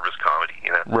a service comedy,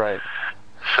 you know? Right.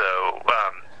 So,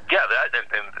 that,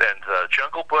 and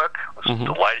Jungle Book, I was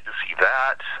delighted to see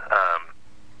that.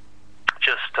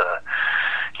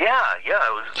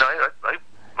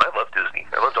 I love Disney.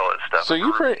 I loved all that stuff. So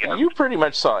you pretty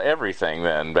much saw everything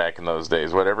then back in those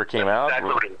days, whatever came out?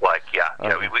 Exactly what it was like, yeah.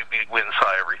 Okay. We went and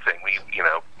saw everything. We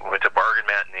went to bargain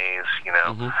matinees, when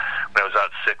I was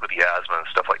out sick with the asthma and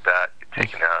stuff like that, get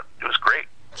taken out. It was great.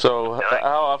 So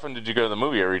how often did you go to the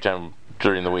movie every time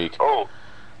during the week? Oh,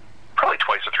 probably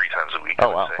twice or three times a week.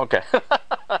 Oh, wow. Okay.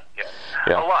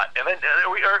 Yeah, a lot. And then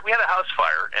we had a house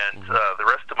fire, and the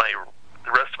rest of my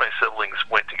siblings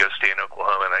went to go stay in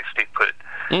Oklahoma, and I stayed put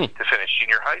to finish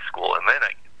junior high school. And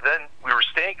then we were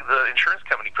staying. The insurance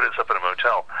company put us up in a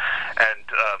motel, and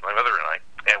my mother and I,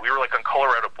 and we were like on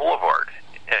Colorado Boulevard,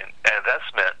 and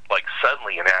that's meant like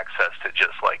suddenly an access to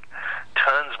just like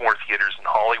tons more theaters in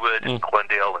Hollywood and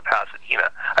Glendale and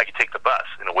Pasadena. I could take the bus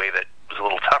in a way that was a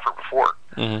little tougher before.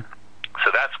 So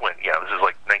that's when, this is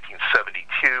like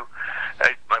 1972.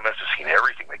 I must have seen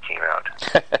everything that came out.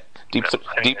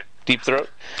 Deep Throat?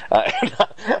 No.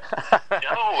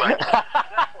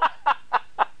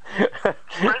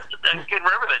 I can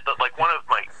remember that, like, one of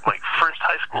my first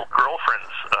high school girlfriend's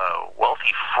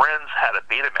wealthy friends had a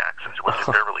Betamax and lived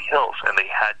in Beverly Hills, and they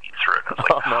had Deep Throat. And I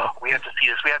was like, we have to see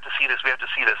this, we have to see this, we have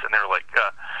to see this. And they were like,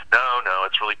 no,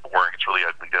 it's really boring, it's really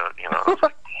ugly. I was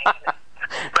like, dang.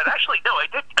 But actually, no, I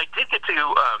did get to.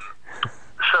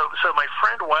 So my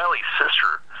friend Wiley's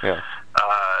sister,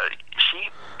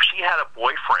 she had a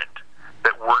boyfriend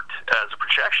that worked as a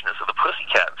projectionist of the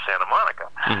Pussycat in Santa Monica.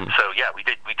 So yeah, we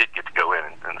did get to go in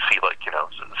and see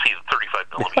see the 35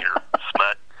 millimeter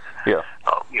smut. Yeah.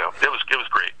 It was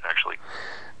great actually.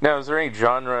 Now, is there any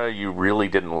genre you really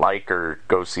didn't like or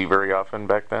go see very often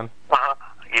back then?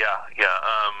 Yeah.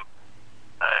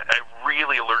 I'm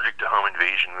really allergic to home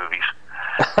invasion movies.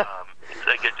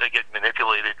 I get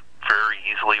manipulated very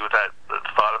easily with the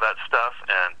thought of that stuff,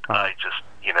 and I just,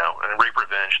 and rape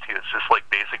revenge too. It's just like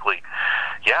basically,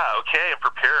 okay, I'm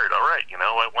prepared. All right,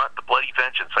 I want the bloody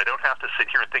vengeance. I don't have to sit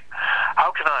here and think,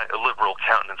 how can a liberal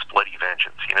countenance bloody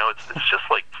vengeance? It's just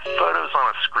like photos on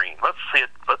a screen. Let's see it.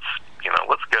 Let's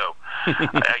go.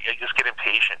 I just get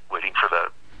impatient waiting for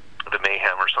the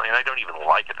mayhem or something. I don't even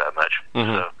like it that much.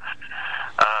 So,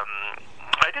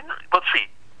 I didn't. Let's see.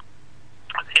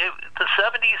 The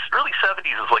 70s, early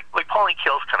 70s is like Pauline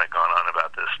Kael's kind of gone on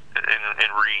about this in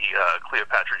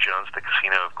Cleopatra Jones, The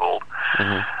Casino of Gold.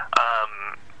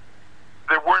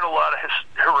 There weren't a lot of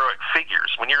heroic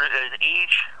figures. When you're at an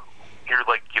age, you're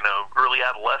like, early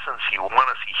adolescence, you want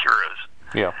to see heroes.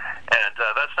 Yeah. And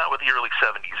that's not what the early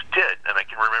 70s did. And I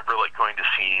can remember like going to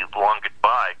see Long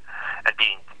Goodbye and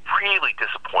being really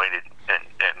disappointed and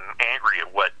angry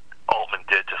at what Altman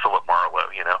did to Philip Marlowe,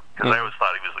 because I always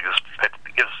thought he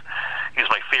was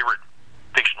my favorite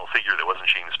fictional figure that wasn't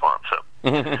James Bond. So,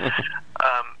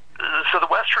 so the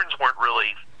westerns weren't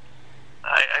really.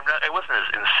 I wasn't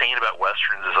as insane about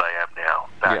westerns as I am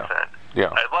now back then.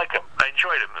 Yeah, I like them. I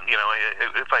enjoyed them.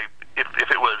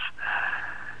 If it was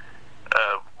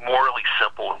morally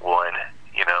simple and one,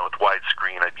 with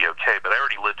widescreen, I'd be okay. But I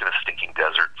already lived in a stinking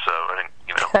desert, so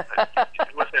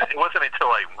it wasn't until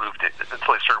I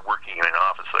until I started working in an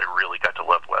office that I really got to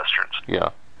love westerns. Yeah.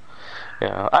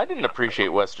 Yeah, I didn't appreciate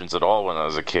westerns at all when I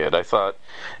was a kid. I thought,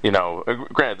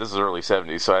 granted, this is early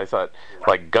 70s, so I thought,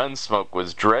 like, Gunsmoke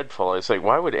was dreadful. I was like,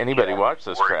 why would anybody watch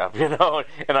this crap, And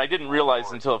I didn't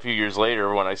realize until a few years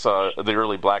later when I saw the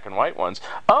early black and white ones,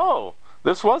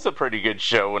 this was a pretty good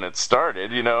show when it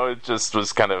started, it just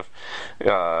was kind of,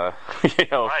 kind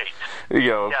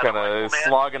of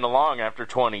slogging along after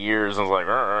 20 years. I was like,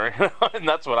 and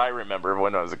that's what I remember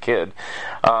when I was a kid.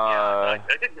 I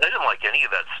didn't like any of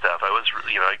that stuff. I was,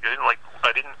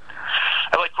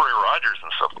 I liked Roy Rogers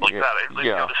and stuff like that.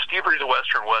 The stupider the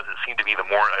Western was, it seemed to be the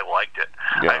more I liked it.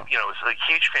 I was a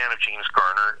huge fan of James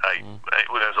Garner.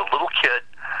 When I was a little kid,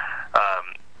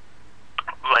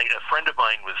 a friend friend of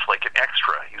mine was like an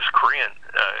extra. He was Korean,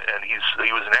 and he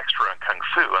was an extra on Kung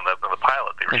Fu on the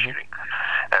pilot they were shooting.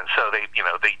 And so they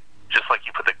just like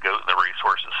you put the goat in the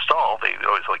racehorse's stall, they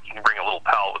always like, you can bring a little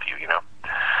pal with you,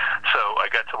 So I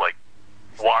got to like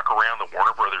walk around the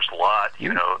Warner Brothers lot.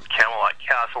 Camelot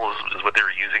Castle is what they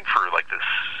were using for like this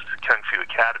Kung Fu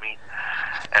Academy.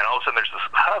 And all of a sudden there's this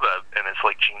hubbub, and it's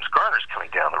like James Garner's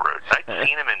coming down the road. I'd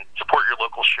seen him in Support Your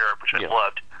Local Sheriff, which I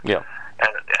loved. Yeah.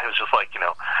 And it was just like,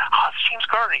 it's James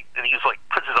Garner. And he was like,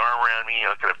 puts his arm around me,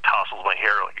 kind of tousles my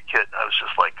hair like a kid. I was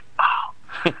just like,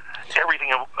 everything,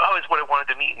 always what I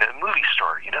wanted to meet in a movie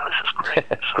star. This is great.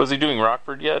 So, was he doing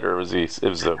Rockford yet, or was it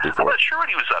was before? I'm not sure what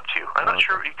he was up to. I'm not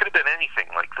sure. He could have been anything.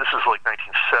 Like, this is like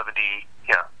 1970.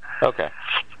 Yeah. Okay.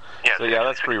 Yeah, so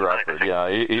that's pre-Rockford. Yeah,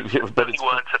 but it's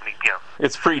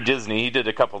it's pre-Disney. He did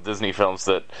a couple Disney films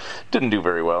that didn't do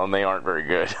very well, and they aren't very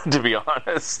good, to be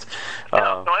honest.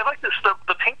 No, I like this.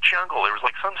 The Pink Jungle. There was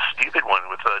like some stupid one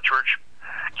with George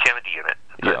Kennedy in it.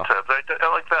 But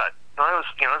I like that. I was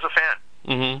a fan.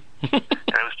 Mm-hmm.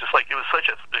 And it was just like, it was such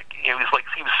a, he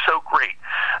was so great.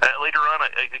 Later on,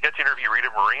 I got to interview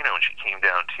Rita Moreno when she came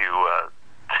down to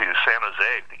San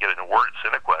Jose to get an award at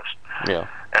CineQuest. Yeah.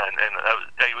 And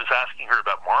I was asking her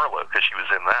about Marlowe because she was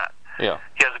in that. Yeah.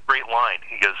 He has a great line.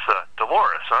 He goes,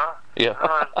 Dolores, huh? Yeah.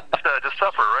 To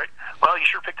suffer, right? Well, you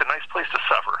sure picked a nice place to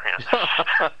suffer.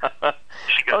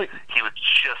 She goes, he was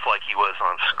just like he was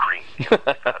on screen.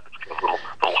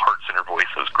 Little hearts in her voice.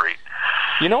 It was great.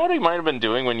 You know what he might have been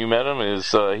doing when you met him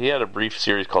is he had a brief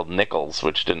series called Nichols,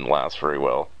 which didn't last very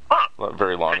well. Not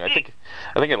very long. I think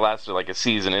it lasted like a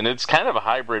season, and it's kind of a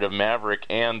hybrid of Maverick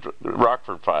and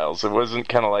Rockford Files. It wasn't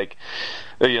kind of like,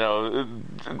 he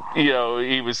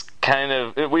was kind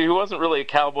of, he wasn't really a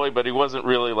cowboy, but he wasn't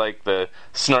really like the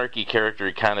snarky character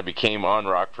he kind of became on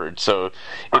Rockford. So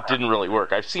it didn't really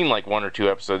work. I've seen like one or two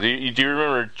episodes. Do you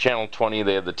remember Channel 20?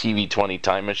 They had the TV-20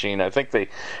 time machine. I think they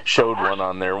showed one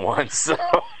on there once. So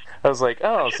I was like,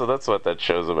 so that's what that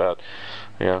show's about.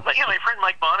 Yeah. But my friend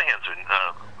Mike Monahan's been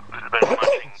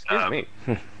watching. Excuse me.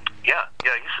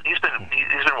 He's been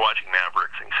watching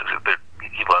Mavericks, and he says that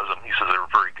he loves them. He says they're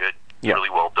very good,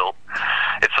 really well built.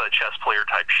 It's a chess player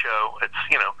type show. It's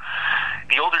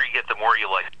the older you get, the more you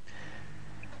like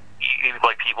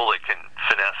people that can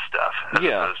finesse stuff, as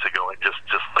opposed to going just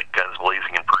like guns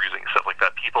blazing and bruising, stuff like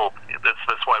that. People,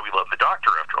 that's why we love the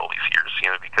Doctor after all these years,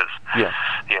 because he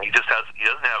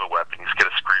doesn't have a weapon. He's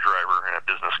got a screwdriver and a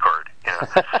business card.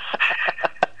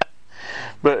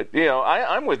 But,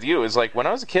 I'm with you. It's like, when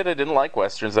I was a kid, I didn't like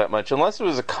Westerns that much, unless it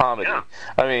was a comedy. Yeah.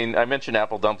 I mean, I mentioned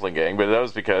Apple Dumpling Gang, but that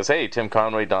was because, hey, Tim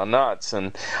Conway, Don Knotts,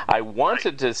 and I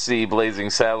wanted to see Blazing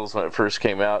Saddles when it first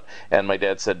came out, and my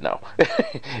dad said no.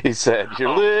 He said, you're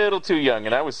a little too young,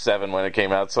 and I was 7 when it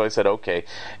came out, so I said, okay.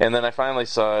 And then I finally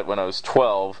saw it when I was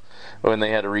 12, when they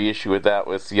had a reissue with that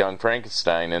with Young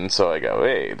Frankenstein, and so I go,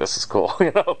 hey, this is cool,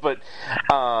 But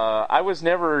I was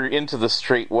never into the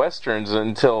straight Westerns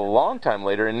until a long time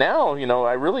later, and now,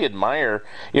 I really admire,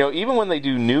 even when they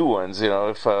do new ones,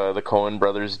 if the Coen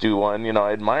brothers do one,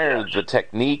 I admire the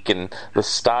technique and the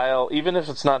style, even if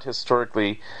it's not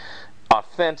historically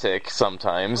authentic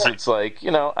sometimes. Right. It's like,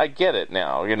 I get it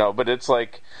now, but it's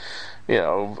like,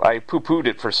 I poo-pooed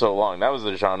it for so long. That was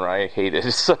the genre I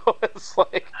hated, so it's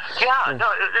like... Yeah, no,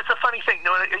 it's a funny thing.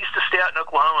 I used to stay out in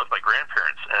Oklahoma with my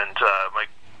grandparents, and my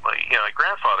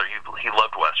grandfather, he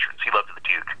loved Westerns. He loved The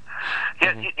Duke. He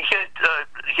had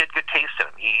good taste in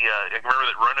him. I remember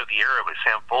that Run of the Era by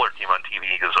Sam Fuller came on TV.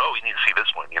 He goes, we need to see this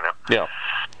one, Yeah.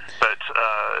 But,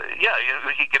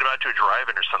 he'd get him out to a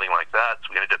drive-in or something like that,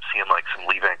 so we ended up seeing, like, some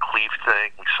Lee Van Cleef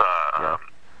thing. We saw,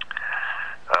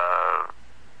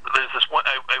 there's this one,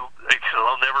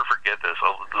 I'll never forget this,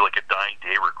 like a dying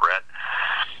day regret.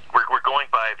 We're going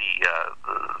by the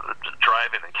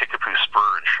drive-in in Kickapoo Spur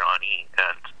in Shawnee,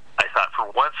 and I thought, for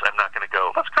once, I'm not going to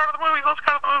go, let's go to the movies,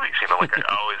 like I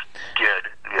always did.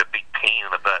 A big pain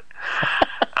in the butt.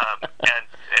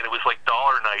 And it was like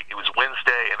dollar night. It was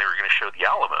Wednesday, and they were going to show The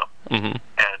Alamo. Mm-hmm.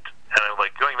 And I'm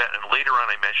like going back, and later on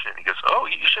I mentioned it, and he goes,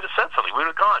 you should have said something. We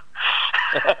would have gone.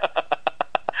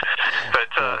 But,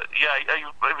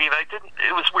 I mean, I didn't,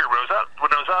 it was weird. When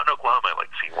I was out in Oklahoma, I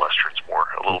liked seeing Westerns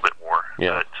a little bit more.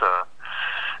 Yeah. But,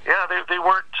 they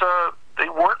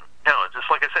weren't, no, just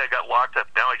like I said, I got locked up.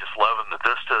 Now I just love him, the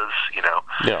Vistas,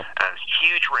 Yeah. And a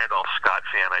huge Randolph Scott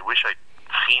fan. I wish I'd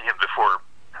seen him before.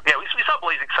 Yeah, we saw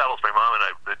Blazing Saddles, my mom and I,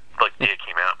 like, the day it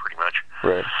came out, pretty much.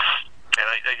 Right. And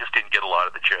I just didn't get a lot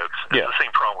of the jokes. It's the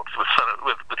same problem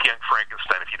with Young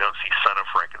Frankenstein if you don't see Son of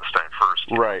Frankenstein first.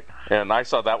 Right. And and I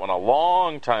saw that one a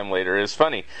long time later. It's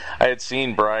funny. I had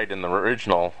seen Bride in the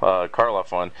original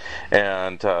Karloff one,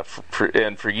 and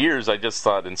for years I just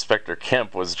thought Inspector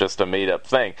Kemp was just a made-up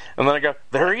thing. And then I go,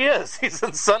 there he is. He's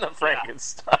in Son of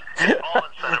Frankenstein. All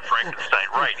in Son of Frankenstein,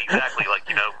 right? Exactly. Like,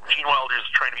 you know, Gene Wilder's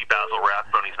trying to be Basil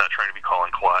Rathbone. He's not trying to be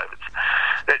Colin Clive.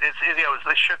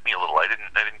 They shook me a little. I didn't.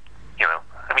 You know,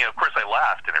 I mean, of course, I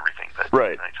laughed and everything, but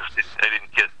right. I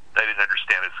didn't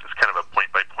understand it. It's kind of a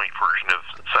point-by-point version of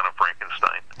Son of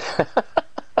Frankenstein.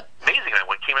 Amazing that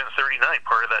one came out in '39.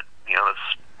 Part of that, you know,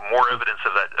 that's more evidence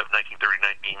of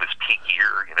 1939 being this peak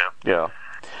year. You know. Yeah.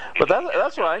 But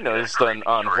that's what I noticed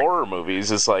on horror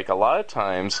movies is like a lot of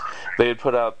times they'd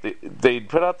put out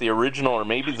the original or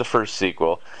maybe the first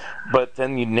sequel, but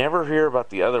then you never hear about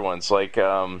the other ones. Like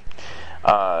the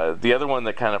other one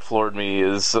that kind of floored me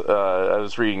is I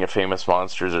was reading a Famous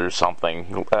Monsters or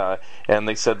something, and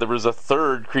they said there was a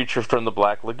third creature from the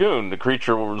Black Lagoon. The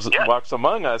creature walks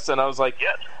among us, and I was like,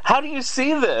 how do you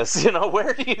see this? You know,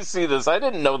 where do you see this? I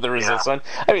didn't know there was this one.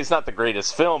 I mean, it's not the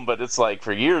greatest film, but it's like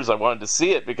for years I wanted to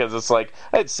see it because it's like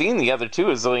I had seen the other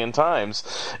two a zillion times.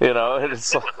 You know, and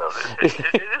it's like, it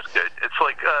is good. It's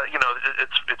like you know,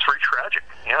 it's very tragic.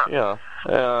 Yeah. Yeah.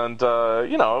 And,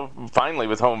 you know, finally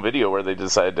with home video where they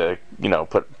decided to, you know,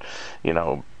 put, you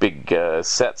know, big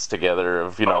sets together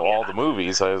of, you know, all the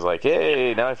movies, I was like,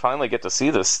 hey, now I finally get to see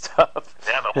this stuff.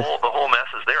 Yeah, the whole mess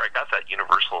is there. I got that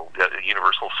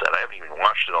Universal set. I haven't even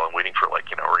watched it all. I'm waiting for, like,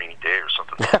 you know, a rainy day or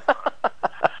something.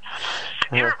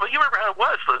 You remember how it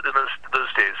was in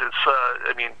those days. It's,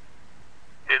 I mean,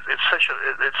 it's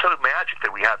so magic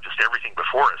that we have just everything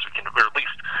before us. We can, or at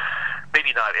least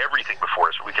maybe not everything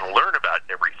before us, but we can learn about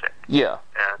everything. Yeah.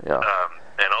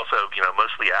 And also, you know,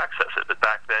 mostly access it. But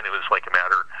back then, it was like a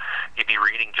matter. You'd be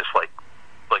reading just like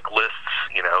lists,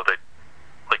 you know, that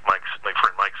like my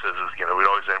friend Mike says is, you know, we'd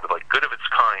always end with like good of its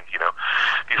kind, you know,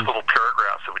 these little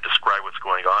paragraphs that would describe what's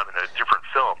going on in a different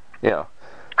film. Yeah.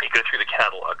 You go through the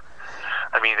catalog.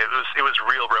 I mean, it was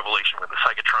real revelation when the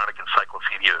Psychotronic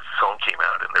Encyclopedia film came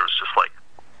out, and there was just like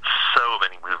so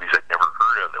many movies I'd never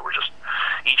heard of that were just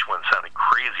each one sounded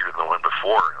crazier than the one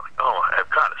before. Like, oh, I've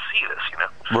got to see this, you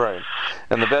know? Right.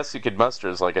 And the best you could muster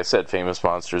is, like I said, Famous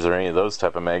Monsters or any of those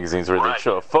type of magazines where they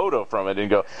show a photo from it and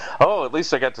go, oh, at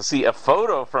least I got to see a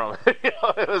photo from it. You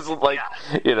know, it was like,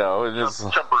 you know, it was some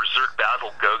berserk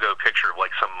Basil Gogo picture of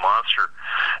like some monster,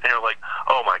 and you're like,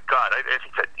 oh my God, I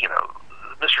think that, you know,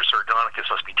 Mr. Sardonicus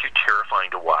must be too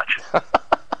terrifying to watch.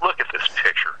 Look at this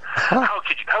picture. How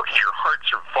could your heart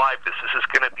survive this? This is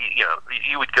going to be, you know,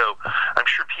 you would go, I'm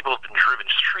sure people have been driven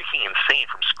shrieking insane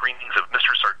from screenings of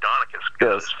Mr. Sardonicus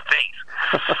because of his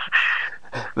face.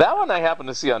 That one I happened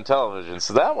to see on television,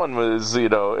 so that one was, you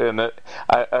know, and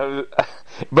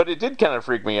but it did kind of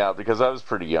freak me out because I was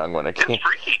pretty young when it came. It's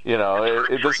freaky. You know,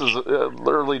 this was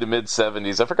early to mid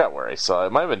 '70s. I forgot where I saw it.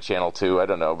 It might have been Channel 2. I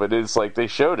don't know, but it's like they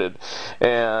showed it,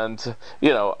 and you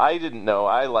know, I didn't know.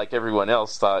 I, like everyone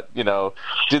else, thought, you know,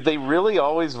 did they really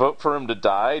always vote for him to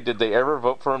die? Did they ever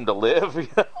vote for him to live? You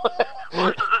know? Well,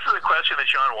 this is a question that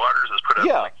John Waters has put up.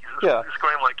 Yeah. Like, he's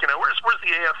going like, you know, where's the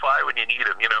AFI when you need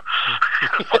him? You know,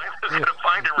 he's going to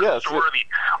find and restore the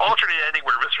alternate ending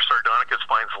where Mr. Sardonicus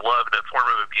finds love in the form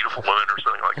of a beautiful woman or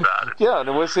something like that. Yeah, and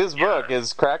it was his book,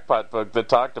 his Crackpot book, that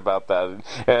talked about that.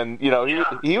 And you know,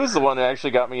 he was the one who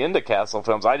actually got me into Castle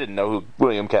films. I didn't know who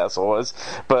William Castle was,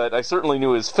 but I certainly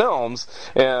knew his films.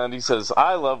 And he says,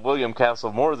 I love William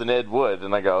Castle more than Ed Wood.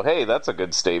 And I go, hey, that's a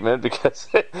good statement because,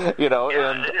 you know,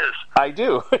 and it is. I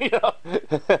do. You know,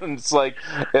 and it's like,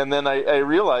 and then I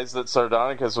realized that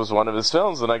Sardonicus was one of his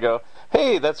films, and I go,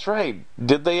 hey, that's right.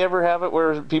 Did they ever have it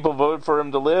where people voted for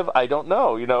him to live? I don't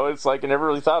know. You know, it's like I never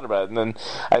really thought about it. And then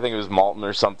I think it was Malton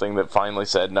or something that finally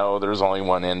said, no, there's only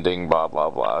one ending, blah, blah,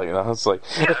 blah. You know, it's like...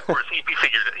 Yeah, of course, he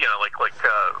figured, you know, like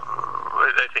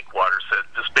I think Waters said,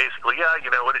 just basically, yeah,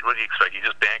 you know, what do you expect? You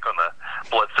just bank on the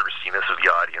bloodthirstiness of the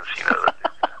audience, you know.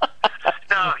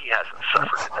 No, he hasn't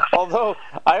suffered enough. Although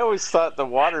I always thought the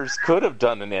Waters could have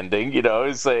done an ending, you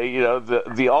know, say, you know,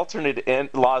 the alternate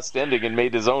lost ending and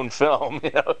made his own film,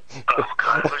 you know. Oh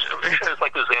God, it's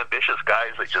like those ambitious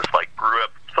guys that just like grew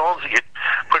up films. You could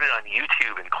put it on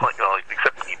YouTube and claim, you know,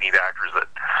 except you need actors that,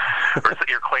 or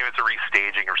you're claiming it's a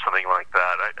restaging or something like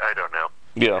that. I don't know.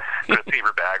 Yeah. Put a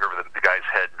paper bag over the guy's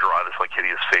head and draw this like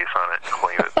hideous face on it and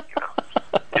claim it. You know,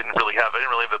 I didn't really have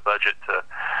a budget to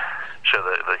show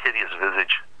the hideous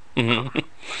visage. Mm-hmm.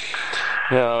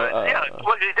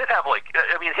 Well, they did have like,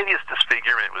 I mean, hideous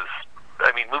disfigurement was. I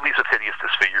mean, movies of hideous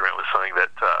disfigurement was something that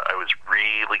I was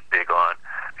really big on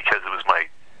because it was my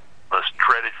most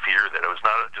dreaded fear that I was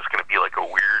not just going to be like a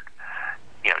weird,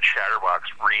 you know, Chatterbox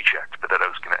reject, but that I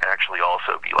was going to actually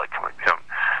also be like kind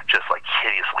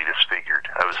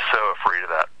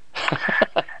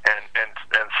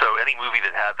movie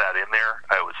that had that in there,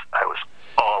 I was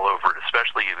all over it,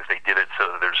 especially if they did it so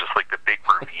that there's just like the big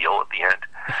reveal at the end.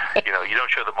 You know, you don't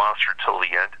show the monster till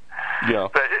the end. Yeah.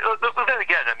 But then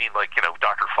again, I mean, like, you know,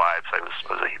 Dr. Phibes, I was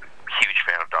a huge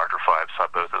fan of Dr. Phibes, saw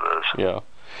both of those. Yeah.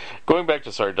 Going back to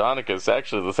Sardonicus,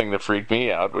 actually the thing that freaked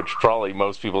me out, which probably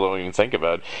most people don't even think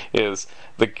about, is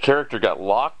the character got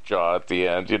Lockjaw at the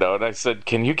end, you know, and I said,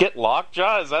 can you get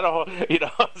Lockjaw? Is that a whole, you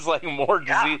know, it's like more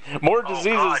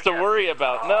diseases to worry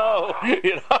about. No,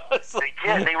 you know. It's like,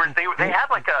 They had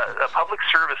like a public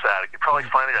service ad. You could probably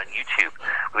find it on YouTube,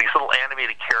 with these little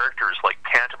animated characters like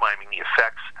pantomiming the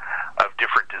effects of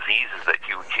different diseases that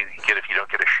you get if you don't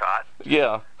get a shot.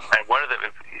 yeah. And one of them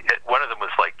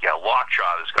was like, yeah,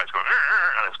 Lockjaw. This guy's going,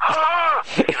 and it's,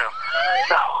 you know,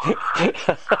 no.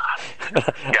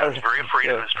 Yeah, I was very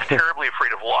afraid. I was terribly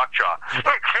afraid of Lockjaw.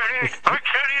 I can't eat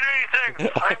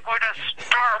anything. I'm going to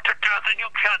starve to death, and you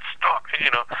can't stop. You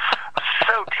know,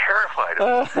 so terrified.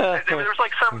 I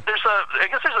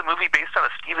guess there's a movie based on a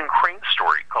Stephen Crane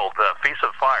story called Face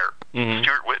of Fire. Mm-hmm.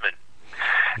 Stuart Whitman.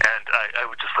 And I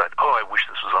would just thought, I wish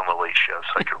this was on the Late Show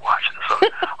so I could watch this.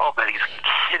 I'll bet he's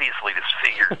hideously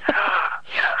disfigured.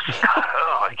 Yes.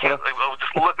 I can't. I'll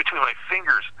just look between my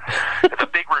fingers at the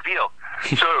big reveal.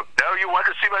 So, now you want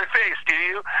to see my face, do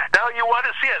you? Now you want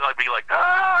to see it? And I'd be like,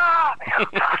 oh,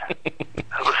 God.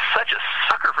 I was such a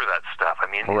sucker for that stuff. I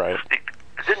mean, Right. it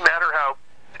didn't matter how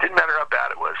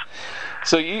bad it was.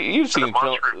 So you've seen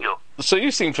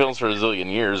films for a zillion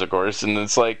years, of course, and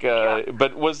it's like,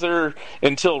 but was there,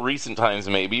 until recent times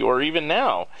maybe, or even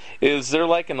now, is there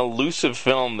like an elusive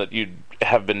film that you'd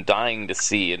have been dying to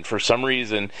see, and for some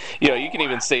reason, you know, you can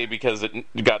even say because it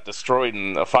got destroyed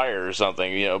in a fire or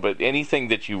something, you know, but anything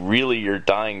that you're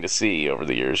dying to see over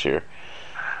the years here?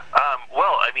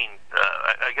 Well, I mean,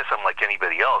 I guess I'm like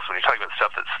anybody else. When you're talking about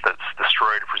stuff that's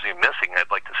destroyed or presumed missing,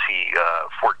 I'd like to see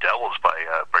Fort Devils by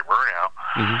Murnau.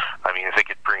 Mm-hmm. I mean, if they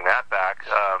could bring that back.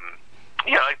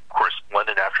 You know, of course,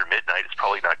 London After Midnight is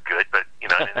probably not good, but, you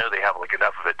know, I know they have like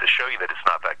enough of it to show you that it's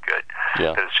not that good.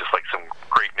 Yeah. That it's just like some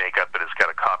great makeup, but it's got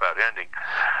a cop-out ending.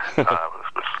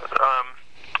 Gosh.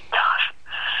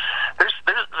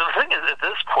 The thing is, at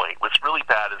this point, what's really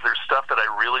bad is there's stuff that I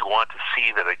really want to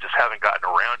see that I just haven't gotten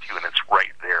around to, and it's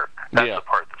right there. That's the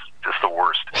part that's just the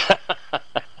worst.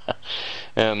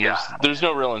 And there's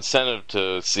no real incentive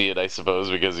to see it, I suppose,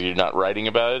 because you're not writing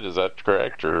about it. Is that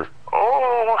correct? Or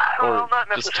not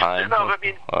necessarily. Just time? No, I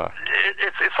mean,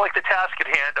 it's like the task at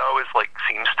hand always like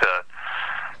seems to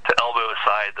elbow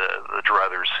aside the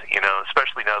druthers, you know,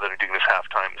 especially now that I'm doing this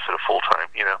half-time instead of full-time,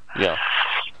 you know. Yeah.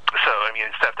 So, I mean, I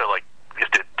just have to, like,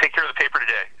 just to take care of the paper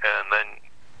today, and then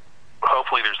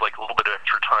hopefully there's, like, a little bit of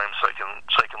extra time so I can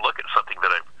look at something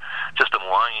that I've just been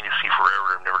longing to see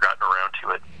forever and I've never gotten around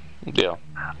to it. Yeah.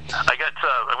 I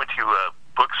went to a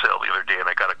book sale the other day, and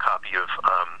I got a copy of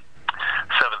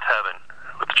Seventh Heaven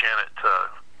with Janet,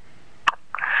 what's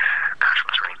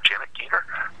her name? Janet Gaynor?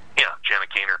 Yeah, Janet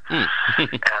Gaynor. And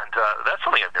that's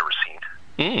something I've never seen,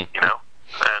 you know?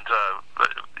 And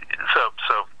so,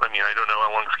 I mean, I don't know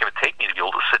how long it's going to take me to be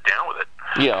able to sit down with it.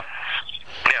 Yeah.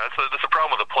 Yeah, that's a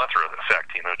problem with the plethora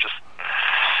effect, you know, just...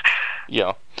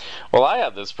 Yeah. Well, I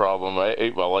have this problem.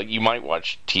 Like you might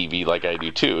watch TV like I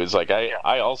do too. It's like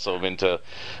I also am into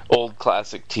old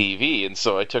classic TV, and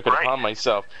so I took it upon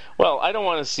myself. Well, I don't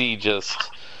want to see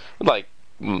just like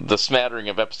the smattering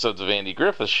of episodes of Andy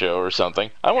Griffith's show or something.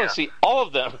 I want to see all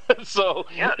of them. So,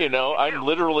 you know, I'm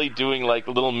literally doing like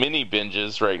little mini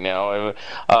binges right now.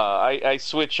 I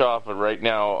switch off, but right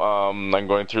now I'm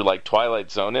going through like Twilight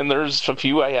Zone, and there's a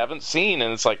few I haven't seen,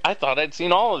 and it's like, I thought I'd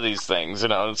seen all of these things, you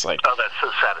know, it's like... Oh, that's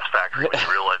so satisfactory when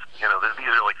you realize, you know, these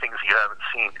are like things you haven't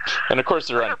seen. And of course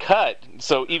they're uncut,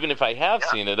 so even if I have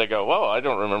seen it, I go, well, I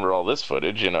don't remember all this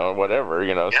footage, you know, or whatever,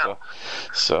 you know,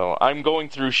 so I'm going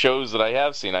through shows that I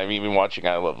have seen. I'm even watching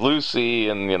I Love Lucy,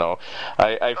 and, you know,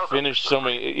 I finished so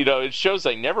many, you know, it shows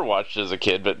I never watched as a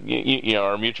kid, but, you know,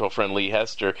 our mutual friend Lee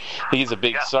Hester, he's a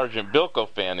big Sergeant Bilko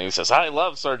fan, and he says, I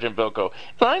love Sergeant Bilko,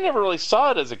 and I never really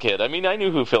saw it as a kid. I mean, I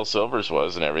knew who Phil Silvers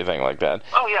was and everything like that.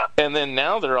 Oh, yeah. And then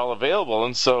now they're all available,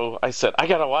 and so I said, I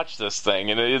gotta watch this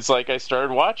thing, and it's like I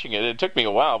started watching it. It took me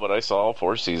a while, but I saw all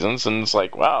 4 seasons, and it's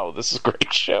like, wow, this is a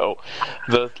great show.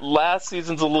 The last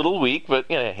season's a little weak, but,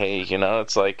 you know, hey, you know,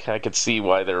 it's like I could see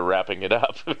why they're wrapping it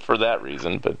up for that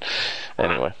reason, but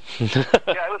anyway. Yeah,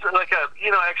 it was like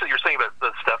you know, actually you're saying about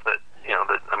the stuff that, you know,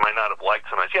 that I might not have liked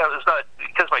so much. Yeah, it's not,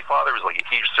 because my father was like a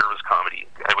huge service comedy.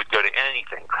 I would go to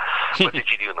anything. What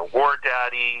Did You Do in the War,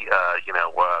 Daddy? You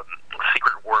know,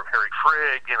 Secret War of Harry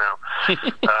Frigg, you know.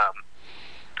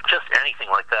 Just anything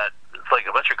like that. It's like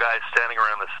a bunch of guys standing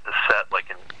around this set, like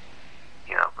in,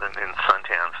 you know, in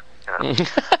suntans.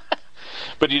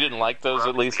 But you didn't like those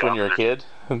at least when you were a kid?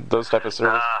 Those type of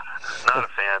service? Not a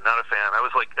fan. I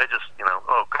was like,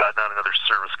 oh God, not another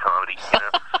service comedy.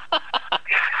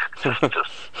 just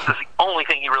the only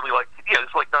thing you really like. Yeah,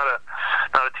 it's like not a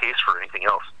taste for anything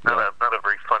else. Not a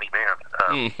very funny man.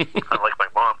 Unlike my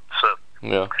mom. So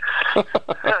yeah.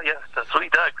 yeah, that's what he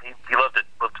did. He loved it.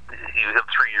 He had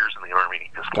 3 years in the Army. He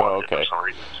just loved it for some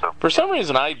reason. So. For some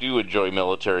reason, I do enjoy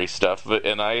military stuff,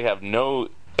 and I have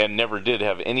and never did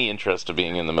have any interest of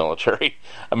being in the military.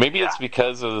 Maybe it's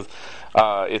because of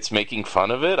it's making fun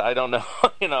of it. I don't know,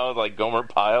 like Gomer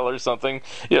Pyle or something.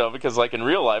 Because like in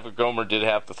real life, if Gomer did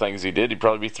half the things he did, he'd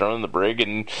probably be thrown in the brig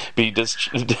and be just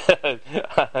he would have ended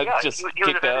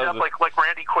up like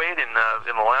Randy Quaid in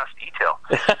The Last Detail.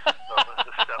 The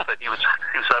stuff that he was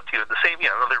up to. The same,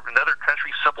 another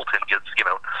country simpleton gets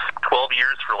 12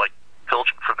 years for like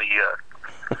filching from the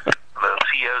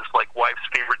CEO's wife's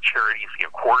favorite charity,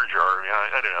 quarter jar.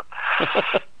 I don't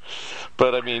know.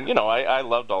 But I mean, I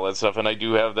loved all that stuff, and I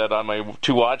do have that on my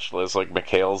to-watch list, like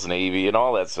McHale's Navy and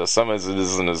all that stuff. Some of it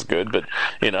isn't as good, but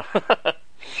Yeah,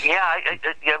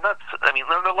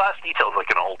 The Last Detail is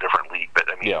like in a whole different league. But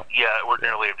I mean,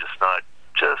 ordinarily I'm just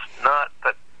not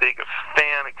that big a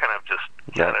fan. It kind of just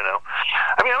I don't know.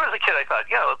 I mean, when I was a kid, I thought,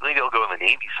 maybe I'll go in the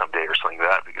Navy someday or something like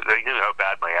that, because I knew how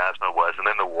bad my asthma was, and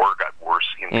then the war got worse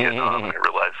in Vietnam, and I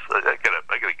realized I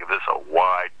gotta give this a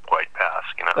wide pass.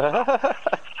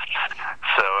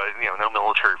 So no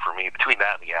military for me. Between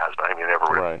that and the asthma, I mean, I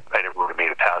never would have made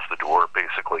it past the door,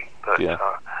 basically. But now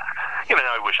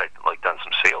I wish I'd done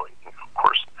some sailing, of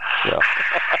course. Yeah.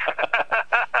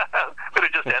 But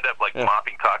it just end up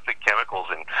mopping toxic chemicals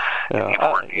and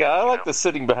I like the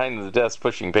sitting behind the desk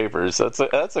pushing papers. That's a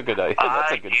good idea.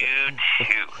 That's a good too.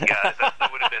 Yeah,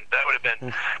 that would have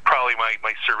been probably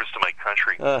my service to my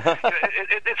country.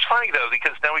 It's funny though,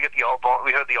 because now we had the all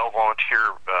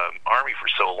volunteer army for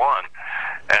so long,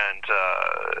 and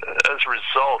as a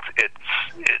result, it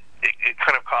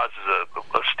kind of causes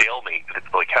a stalemate.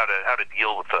 It's like how to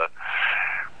deal with the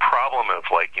problem of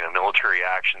military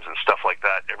actions and stuff like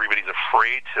that. Everybody's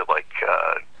afraid to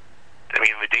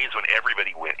in the days when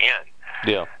everybody went in,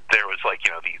 there was the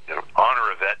honor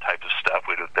of that type of stuff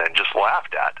would have been just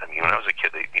laughed at. I mean, when I was a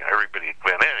kid, everybody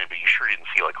went in, but you sure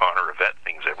didn't see honor of that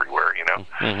things everywhere,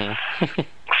 Mm-hmm.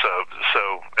 So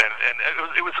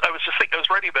it was I was just thinking, I was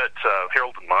writing about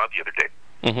Harold and Maude the other day.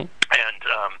 Mm-hmm. And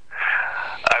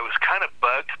I was kind of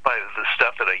bugged by the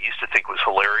stuff that I used to think was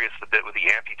hilarious, the bit with the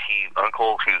amputee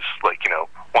uncle who's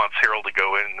wants Harold to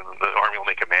go in and the army will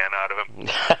make a man out of him.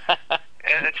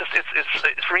 And it's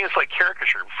for me, it's like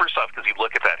caricature. First off, because you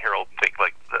look at that Harold and think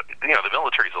the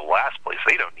military's the last place.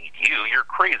 They don't need you. You're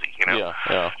crazy, Yeah.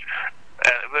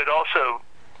 But also,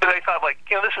 I thought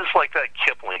this is like that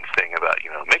Kipling thing about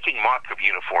making mock of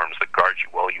uniforms that guard you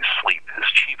while you sleep is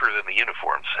cheaper than the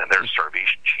uniforms, and they're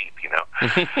starvation cheap.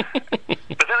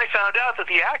 But then I found out that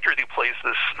the actor who plays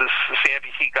this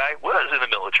amputee guy was in the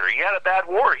military. He had a bad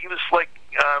war. He was he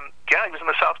was in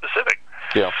the South Pacific.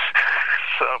 Yeah.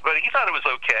 So, but he thought it was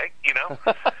okay,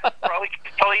 Probably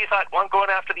he thought, well, I'm going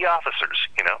after the officers,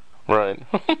 Right.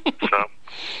 So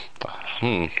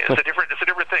it's a different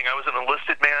thing. I was an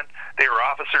enlisted man. They were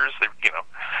officers. And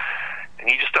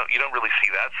you don't really see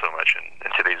that so much in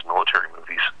today's military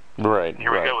movies. Right.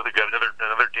 Here we go. We've got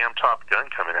another damn Top Gun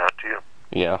coming out too.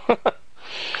 Yeah.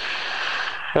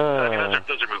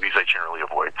 Those are movies I generally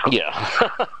avoid. So.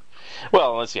 Yeah.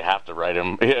 Well, unless you have to write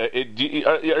them.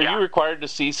 Are you required to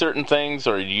see certain things,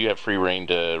 or do you have free reign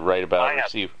to write about or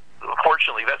see?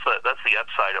 Fortunately, that's the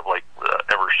upside of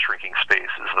ever shrinking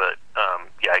space is that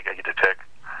I get to pick.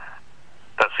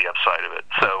 That's the upside of it.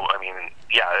 So I mean,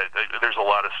 there's a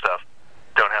lot of stuff.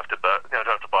 Don't have to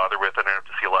bother with. I don't have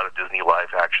to see a lot of Disney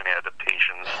live action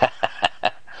adaptations.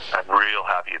 I'm real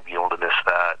happy to be able to miss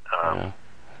that.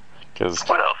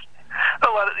 What else? A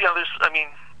lot of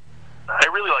I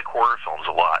really like horror films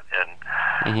a lot, and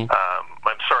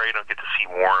I'm sorry I don't get to see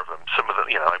more of them. Some of them,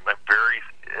 I'm very,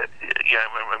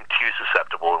 I'm too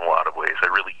susceptible in a lot of ways. I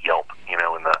really yelp, in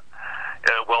the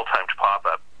well-timed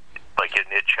pop-up, like in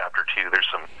It Chapter 2. There's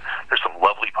some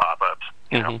lovely pop-ups,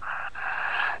 and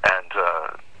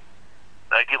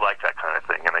I do like that kind of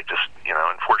thing. And I just,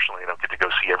 unfortunately, I don't get to go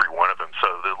see every one of them. So,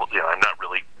 I'm not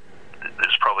really.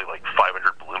 There's probably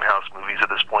 500 Blumhouse movies at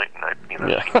this point, and I've seen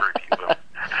very few of them.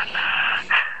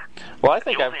 Well, I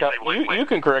think you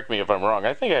can correct me if I'm wrong.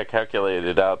 I think I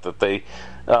calculated out that they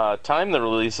time the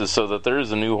releases so that there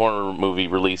is a new horror movie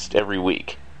released every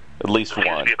week, at least one.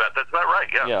 That's about right.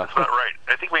 Yeah, that's about right.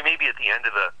 I think we may be at the end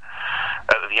of the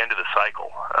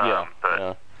cycle.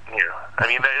 I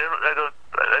mean,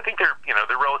 I think they're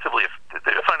relatively.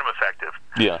 I find them effective.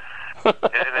 Yeah.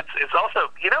 And it's also,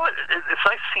 it's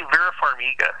nice to see Vera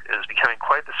Farmiga is becoming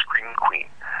quite the scream queen.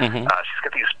 Mm-hmm.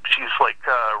 She's like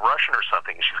Russian or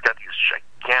something. She's got these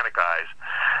gigantic eyes,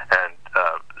 and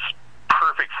it's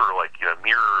perfect for like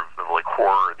mirror of like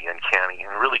horror and the uncanny,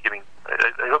 and really getting.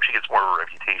 I hope she gets more of a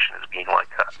reputation as being like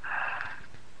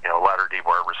latter day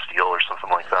Barbara Steele or something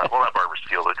like that. Well, not Barbara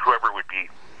Steele, but whoever would be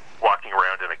walking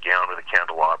around in a gown with a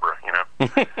candelabra,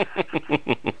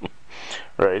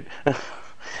 Right.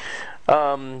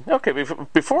 Okay,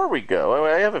 before we go,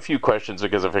 I have a few questions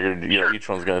because I figured each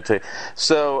one's going to take.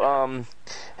 So,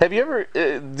 have you ever?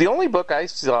 The only book I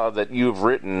saw that you've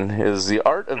written is The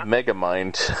Art of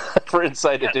Megamind for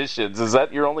Inside Editions. Is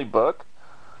that your only book?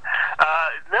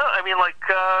 No, I mean,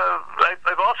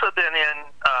 I've also been in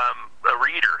a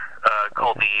reader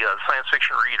called the Science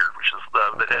Fiction Reader, which is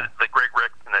that Greg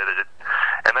Rickman edited,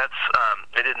 and that's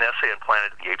I did an essay on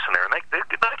Planet of the Apes in there, and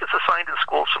that gets assigned in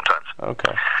school sometimes.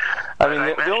 Okay. I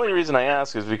mean, the only reason I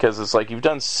ask is because it's like you've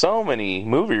done so many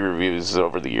movie reviews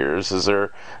over the years. Is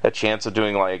there a chance of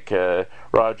doing like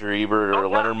Roger Ebert or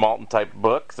Leonard Maltin type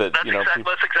book that that's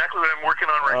exactly what I'm working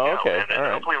on right now. Okay.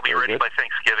 And hopefully it'll be ready by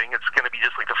Thanksgiving. It's going to be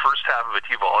just like the first half of a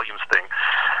 2 volumes thing,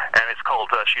 and it's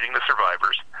called Shooting the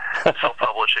Survivors,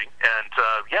 self-publishing. And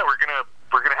we're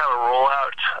gonna have a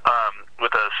rollout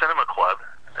with a cinema club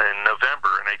in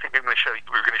November, and I think we're going to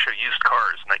show Used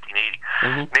Cars,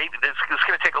 1980. Maybe it's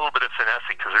going to take a little bit of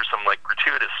finessing because there's some like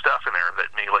gratuitous stuff in there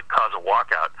that may like cause a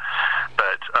walkout,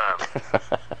 but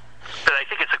I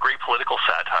think it's a great political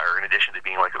satire in addition to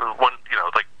being like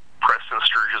like Preston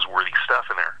Sturges worthy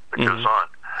stuff in there that goes on.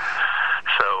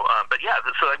 So,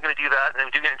 so I'm going to do that, and I'm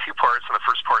doing it in 2 parts, and the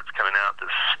first part's coming out this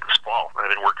fall. And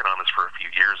I've been working on this for a few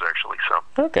years, actually. So.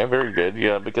 Okay, very good.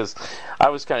 Yeah, because I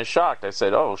was kind of shocked. I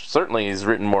said, certainly he's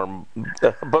written more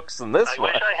books than this one.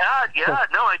 I wish I had. Yeah,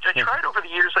 no, I tried over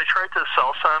the years. I tried to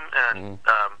sell some, and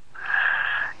I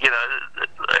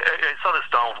saw this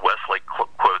Donald Westlake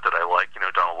quote that I like.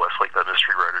 Donald Westlake, the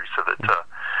mystery writer, he said that the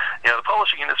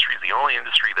publishing industry is the only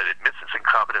industry that admits its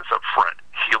incompetence up front.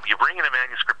 You bring in a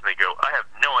manuscript and they go, I have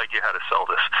no idea how to sell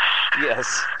this. Yes.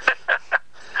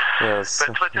 Yes.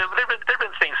 But there've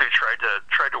been things we tried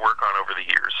to work on over the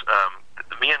years.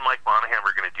 Me and Mike Monahan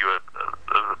were going to do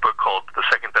a book called The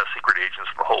Second Best Secret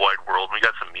Agents in the Whole Wide World. And we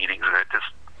got some meetings and it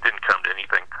just didn't come to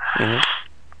anything.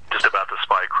 Just about the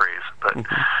spy craze. But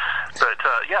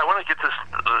I want to get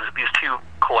these 2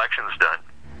 collections done.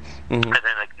 And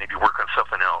then I can maybe work on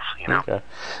something else, Okay.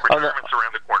 Retirement's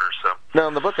around the corner, so. Now,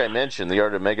 in the book I mentioned, The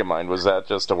Art of Megamind, was that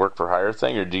just a work-for-hire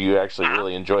thing, or do you actually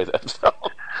really enjoy that film?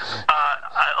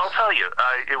 I'll tell you,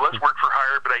 it was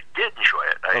work-for-hire, but I did enjoy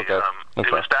it.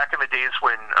 It was back in the days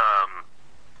when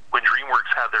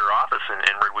DreamWorks had their office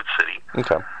in Redwood City.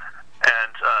 Okay.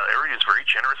 And everybody was very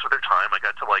generous with their time. I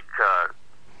got to,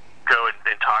 go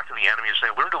and talk to the animators,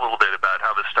 and I learned a little bit about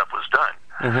how this stuff was done.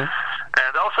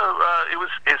 And also,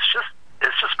 it's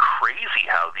just crazy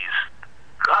how these.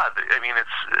 God, I mean,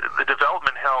 it's the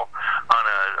development hell on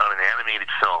an animated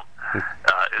film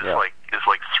is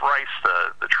like thrice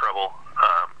the trouble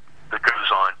that goes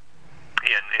on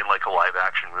in like a live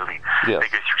action movie. Yes. They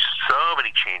go through so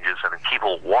many changes, and then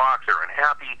people walk, they're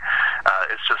unhappy.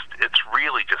 It's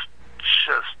really just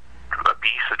a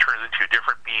beast that turns into a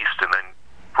different beast, and then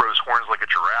grows horns like a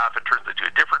giraffe and turns into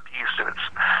a different beast, and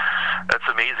that's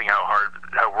amazing how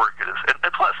work it is.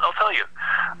 And plus, I'll tell you,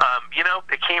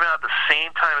 it came out at the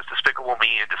same time as Despicable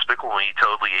Me, and Despicable Me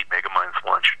totally ate Megamind's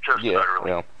lunch, just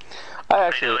utterly. Yeah.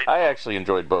 I actually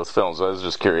enjoyed both films. I was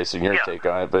just curious in your take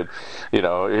on it, but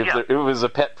it was a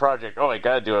pet project. I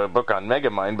got to do a book on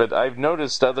Megamind, but I've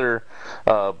noticed other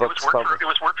books. It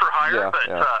was work for hire, but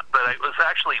I was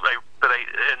actually,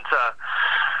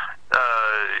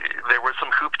 there was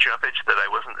some hoop jumpage that I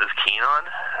wasn't as keen on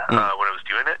when I was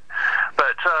doing it,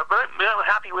 but I'm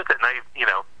happy with it, and I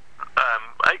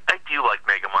do like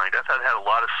Megamind. I thought it had a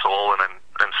lot of soul, and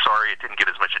I'm sorry it didn't get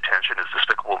as much attention as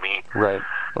Despicable Me. Right.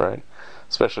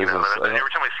 Especially every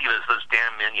time I see those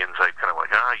damn minions, I kind of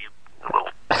like, you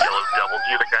little yellow devils,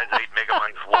 you're the guys that ate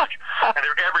Megamind's lunch, and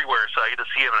they're everywhere. So I get to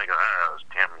see them, and I go, those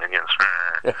damn minions.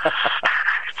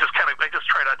 I just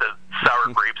try not to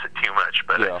sour grapes it too much,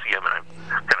 but I see them and I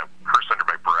kind of curse under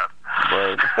my breath.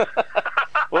 Right.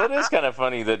 Well, it is kind of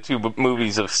funny that 2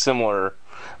 movies of similar,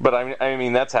 but I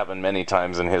mean that's happened many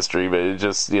times in history. But it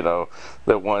just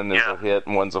that one is a hit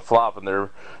and one's a flop, and they're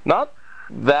not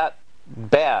that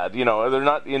bad. They're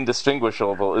not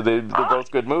indistinguishable. They're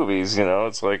both good movies.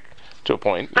 It's like to a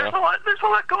point. There's a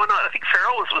lot going on. I think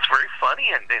Farrell was very funny,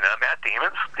 and Matt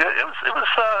Damon's good. It was.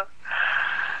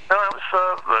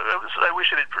 I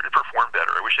wish it had performed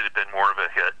better. I wish it had been more of a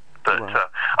hit. But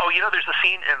there's a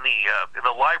scene in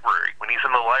the library when he's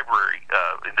in the library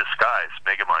in disguise,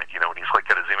 Megamind. When he's like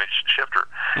got his image shifter,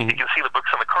 you can see the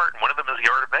books on the cart, and one of them is The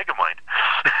Art of Megamind.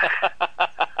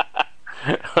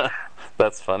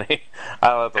 That's funny.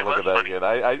 I'll have to look at that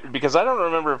again. Because I don't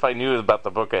remember if I knew about the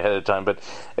book ahead of time, but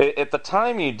at the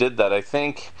time you did that, I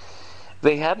think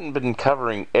they hadn't been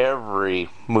covering every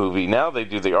movie. Now they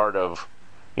do The Art of,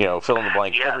 fill in the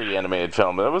blank, every animated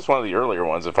film. That was one of the earlier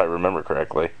ones, if I remember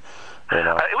correctly.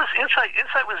 It was Insight.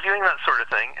 Insight was doing that sort of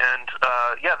thing, and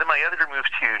then my editor moved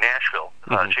to Nashville,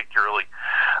 Jake Gurley.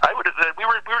 We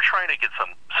were trying to get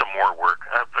some more work.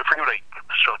 I forget what I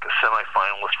was like a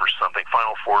semi-finalist for something,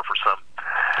 Final Four for some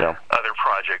other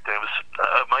project. And it was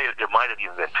it might have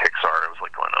even been Pixar. I was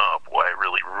like going, oh boy, I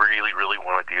really, really, really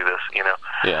want to do this,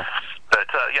 Yeah. But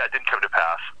it didn't come to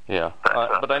pass. Yeah,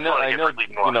 but I know,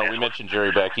 we mentioned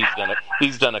Jerry Beck.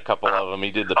 He's done a couple of them.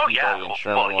 He did the Peabody and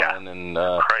Sherman one, and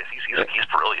Christ, he's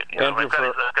brilliant. I've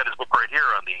got his book right here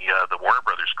on the Warner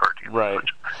Brothers cartoon. Right,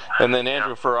 and then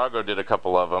Andrew Farago did a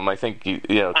couple of them. I think 2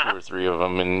 or 3 of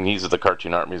them, and he's at the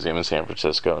Cartoon Art Museum in San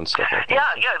Francisco and stuff like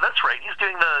that. Yeah, that's right. He's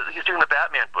doing the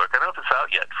Batman book. I don't know if it's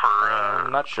out yet for.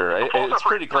 I'm not sure. It's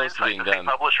pretty close to being done.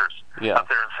 Publishers up there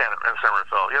in San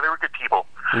Rafael. Yeah, they were good people.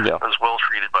 Yeah, I was well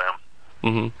treated by them.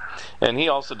 Mm-hmm. And he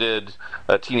also did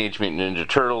a Teenage Mutant Ninja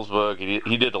Turtles book.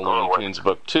 He did a Looney Tunes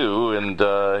book too, and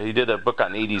he did a book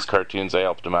on 80s cartoons I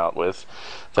helped him out with.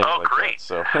 Things like great!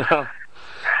 That.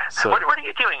 So, what are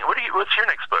you doing? What's your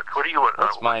next book?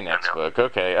 What's my next book?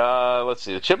 Okay, let's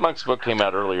see. The Chipmunks book came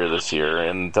out earlier this year,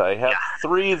 and I have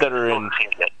 3 that are in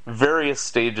various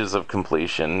stages of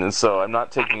completion, and so I'm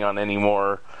not taking on any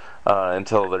more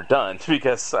until they're done,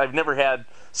 because I've never had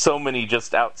so many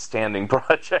just outstanding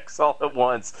projects all at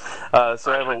once.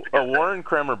 So I have a Warren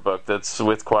Kremer book that's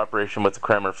with cooperation with the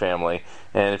Kremer family,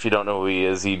 and if you don't know who he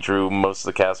is, he drew most of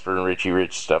the Casper and Richie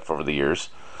Rich stuff over the years.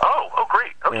 Oh,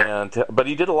 great. Okay. But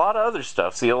he did a lot of other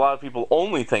stuff. See, a lot of people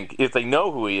only think, if they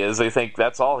know who he is, they think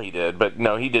that's all he did. But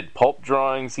no, he did pulp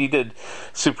drawings, he did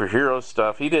superhero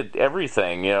stuff, he did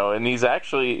everything, and he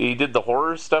did the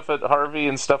horror stuff at Harvey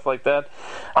and stuff like that.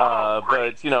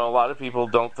 But, a lot of people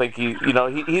don't think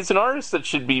he's an artist that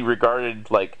should be regarded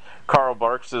like Carl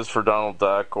Barks is for Donald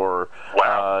Duck, or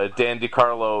Dan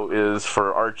DiCarlo is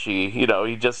for Archie. He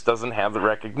just doesn't have the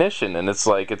recognition, and it's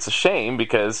a shame,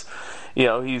 because he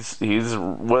was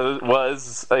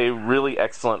a really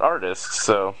excellent artist.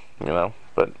 So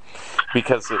but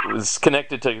because it was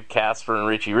connected to Casper and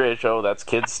Richie Rich, that's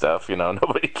kid stuff.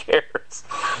 Nobody cares.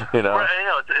 Well, I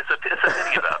know it's a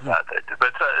pity about that,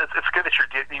 but it's good that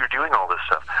you're doing all this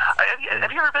stuff.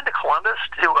 Have you ever been to Columbus,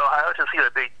 to Ohio, to see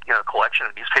the big collection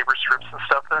of newspaper strips and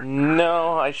stuff there?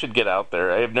 No, I should get out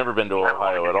there. I have never been to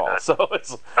Ohio at all. So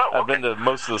I've been to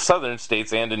most of the southern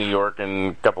states and to New York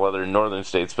and a couple other northern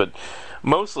states, but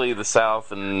mostly the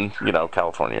South and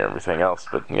California and everything else.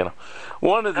 But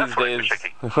one of these days.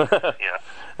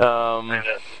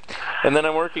 And then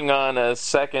I'm working on a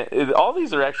second. All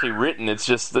these are actually written. It's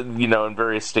just in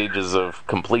various stages of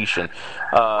completion.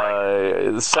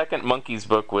 The second Monkees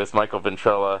book with Michael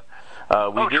Ventrella.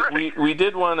 We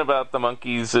did one about the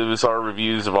Monkees. It was our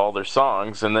reviews of all their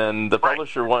songs, and then the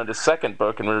publisher wanted a second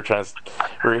book, and we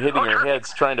were hitting our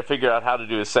heads trying to figure out how to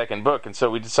do a second book, and so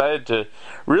we decided to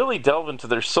really delve into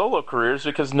their solo careers,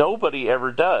 because nobody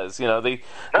ever does. They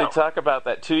talk about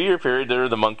that 2-year period. They're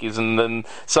the Monkees, and then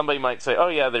somebody might say, "Oh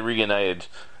yeah, they reunited."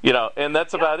 And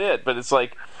that's about it. But it's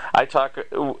like,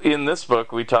 in this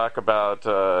book, we talk about,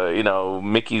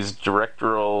 Mickey's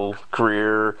directorial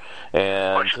career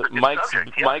and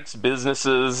Mike's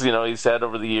businesses, he's had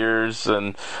over the years,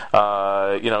 and,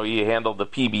 he handled the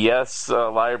PBS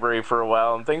library for a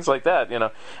while and things like that.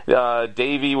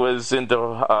 Davey was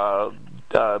into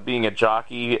being a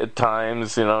jockey at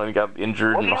times, and he got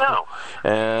injured.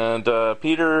 And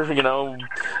Peter,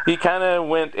 he kind of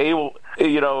went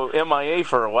MIA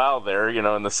for a while there,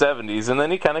 in the 70s, and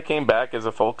then he kind of came back as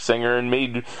a folk singer and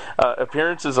made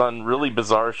appearances on really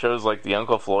bizarre shows like the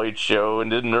Uncle Floyd Show, and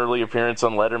did an early appearance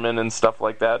on Letterman and stuff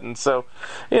like that. And so,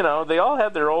 they all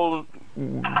had their own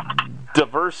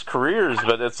diverse careers,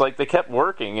 but it's like they kept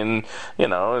working, and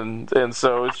and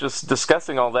so it's just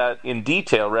discussing all that in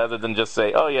detail rather than just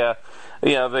say, oh yeah,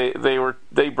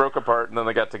 they broke apart and then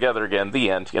they got together again, the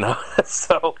end.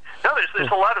 So no,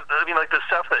 there's a lot of like the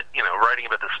stuff that writing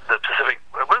about the Pacific,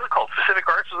 what is it called, Pacific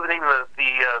Arts was the name of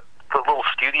the little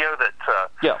studio that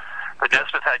that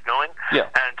Nesmith had going,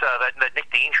 and that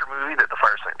Nick Danger movie that the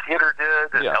Fireside Theater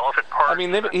did, and Elephant Park. I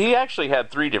mean, he actually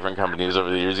had 3 different companies over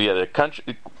the years. He had a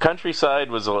Countryside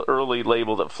was an early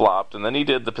label that flopped, and then he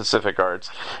did the Pacific Arts,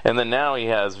 and then now he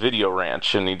has Video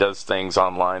Ranch, and he does things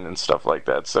online and stuff like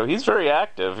that. So he's very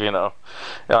active, to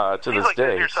this like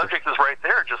day. Your subject is right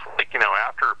there, just like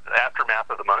aftermath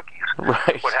of the Monkees.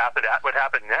 Right. What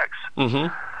happened next?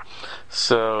 Mm-hmm.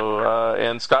 So,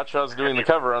 and Scott Shaw's doing the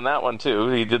cover on that one too.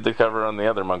 He did the cover on the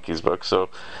other Monkees book. So,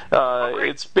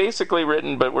 it's basically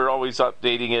written, but we're always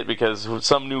updating it because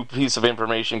some new piece of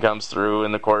information comes through,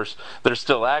 and of course they're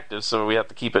still active, so we have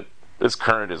to keep it as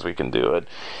current as we can do it.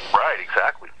 Right,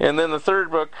 exactly. And then the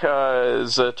third book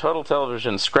is a Total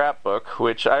Television scrapbook,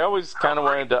 which I always kind of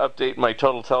wanted to update my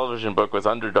Total Television book with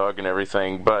Underdog and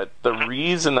everything, but the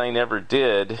reason I never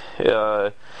did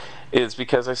is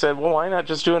because I said, well, why not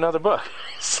just do another book?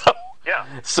 So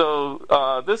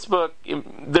this book,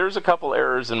 there's a couple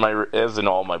errors as in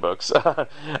all my books.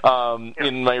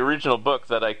 In my original book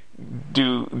that I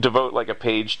do devote like a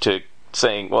page to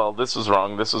saying, well, this was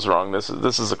wrong, this is wrong, this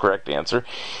is the correct answer,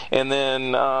 and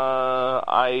then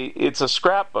it's a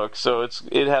scrapbook, so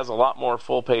it has a lot more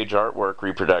full page artwork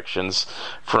reproductions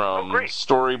from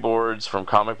storyboards, from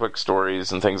comic book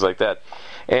stories, and things like that.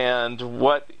 And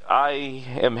what I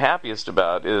am happiest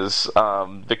about is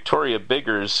Victoria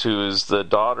Biggers, who is the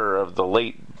daughter of the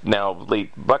late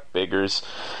Buck Biggers.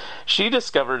 She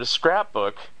discovered a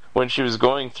scrapbook when she was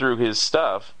going through his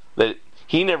stuff that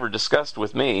he never discussed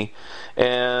with me,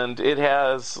 and it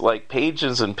has like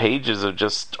pages and pages of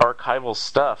just archival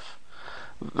stuff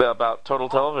about Total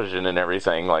Television and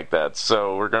everything like that.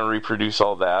 So we're going to reproduce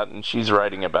all that, and she's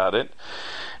writing about it.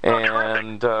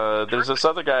 And there's this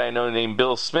other guy I know named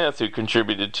Bill Smith who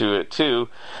contributed to it too,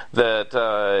 that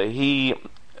he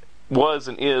was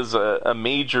and is a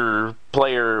major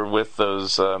player with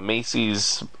those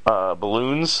Macy's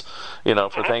balloons,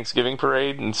 for Thanksgiving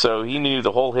parade, and so he knew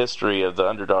the whole history of the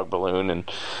Underdog balloon. And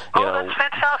that's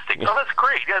fantastic. Oh, that's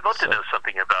great. Yeah, I'd love to know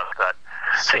something about that.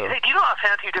 Hey, do you know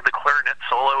offhand who did the clarinet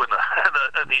solo in the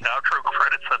outro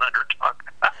credits on Underdog?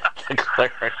 The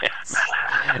clarinets?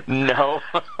 No.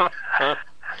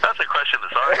 That's a question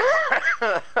that's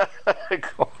alright.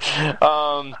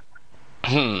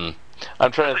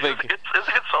 I'm trying to think. It's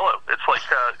a good solo. It's like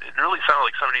it really sounded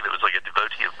like somebody that was like a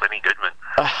devotee of Benny Goodman.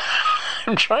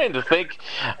 I'm trying to think.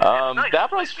 That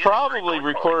was probably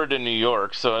recorded in New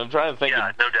York, so I'm trying to think.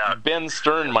 Yeah, no doubt. Ben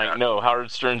Stern might know,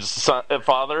 Howard Stern's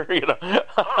father.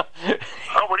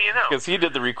 Oh, what do you know? Because he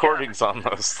did the recordings on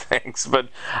those things, but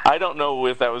I don't know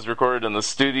if that was recorded in the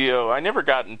studio. I never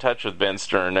got in touch with Ben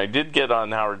Stern. I did get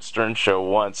on Howard Stern's show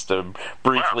once to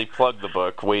briefly plug the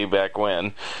book way back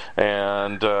when,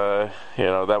 and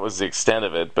that was the extent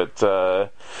of it. But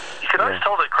you could always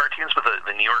tell the cartoons with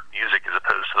the New York music as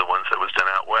opposed to the ones that was done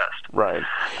out west. Right.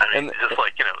 I mean, just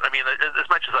like as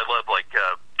much as I love like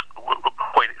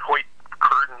Hoyt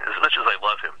Curtin, as much as I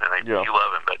love him, and I do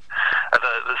love him, but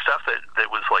the stuff that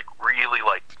was like really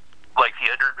like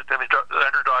the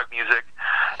Underdog music,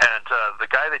 and the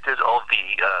guy that did all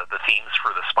the themes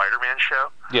for the Spider-Man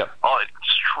show. Yeah. All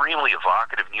extremely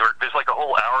evocative New York. There's like a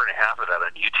whole hour and a half of that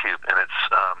on YouTube, and it's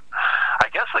I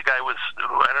guess the guy was, I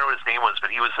don't know what his name was, but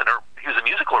he was a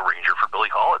musical arranger for Billie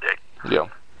Holiday. Yeah.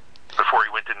 Before he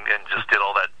went and just did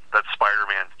all that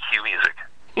Spider-Man cue music.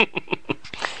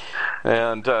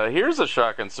 And here's a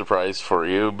shocking surprise for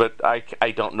you, but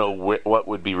I don't know what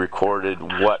would be recorded,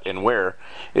 what and where.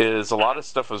 Is a lot of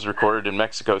stuff was recorded in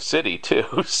Mexico City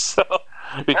too, so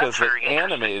because they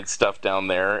animated stuff down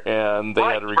there, and they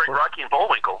had to record Rocky and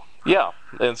Bullwinkle. Yeah,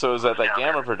 and so it was at that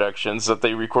Gamma Productions that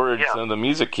they recorded some of the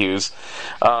music cues.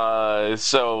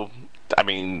 So, I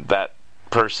mean, that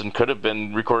person could have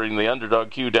been recording the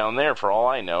Underdog cue down there for all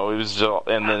I know. It was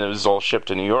and then it was all shipped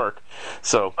to New York.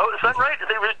 So. Oh, is that right?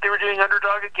 They were doing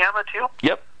Underdog at Gamma too?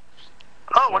 Yep.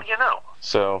 Oh, what do you know?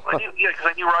 So because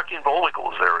I knew Rocky and Bullwinkle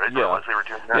was there. I didn't realize they were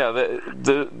doing that. Yeah,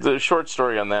 the short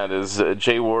story on that is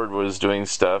Jay Ward was doing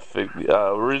stuff. It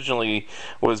originally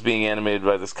was being animated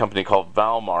by this company called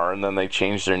Valmar, and then they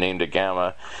changed their name to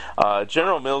Gamma.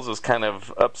 General Mills was kind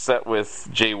of upset with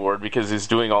Jay Ward because he's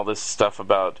doing all this stuff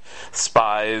about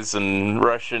spies and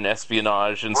Russian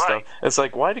espionage and stuff. It's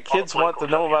like, why do kids want to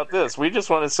know about this? We just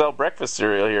want to sell breakfast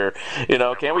cereal here.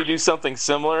 Can't we do something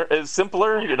simpler? And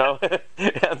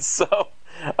so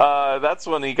that's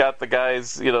when he got the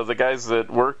guys, the guys that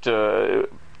worked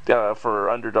for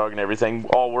Underdog and everything,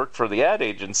 all worked for the ad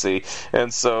agency,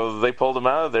 and so they pulled him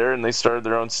out of there and they started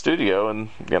their own studio, and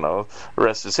the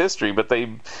rest is history. But they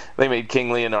made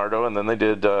King Leonardo, and then they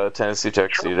did Tennessee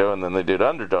Tuxedo, and then they did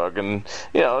Underdog, and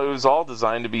it was all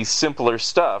designed to be simpler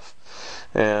stuff.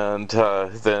 And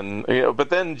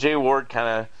then Jay Ward kind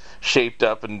of shaped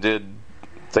up and did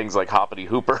things like Hoppity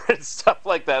Hooper and stuff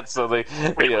like that. So they,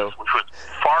 which was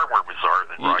far more bizarre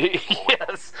than Rocky.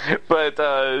 Yes, but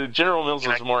General Mills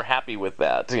was more happy with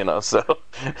that, so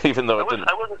even though it didn't.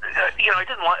 I wasn't,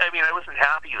 I wasn't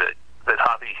happy that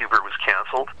Hoppity Hooper was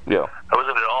canceled. Yeah. I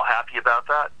wasn't at all happy about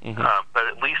that. Mm-hmm. But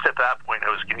at least at that point, I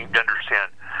was getting to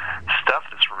understand stuff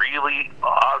that's really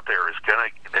out there is they're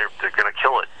gonna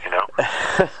kill it.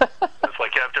 It's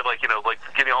like after like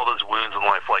getting all those wounds in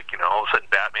life, all of a sudden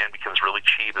Batman becomes really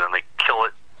cheap, and then they kill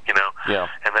it. Yeah.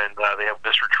 And then they have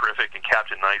Mr. Terrific and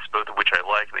Captain Nice, both of which I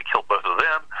like. They kill both of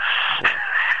them.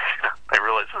 I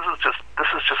realize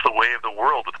this is just the way of the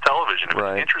world with television. If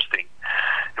it's interesting,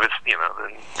 if it's then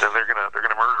they're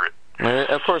gonna murder it.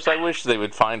 Of course, I wish they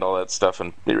would find all that stuff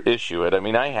and issue it. I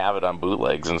mean, I have it on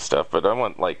bootlegs and stuff, but I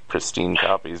want like pristine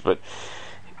copies. But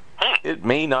it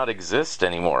may not exist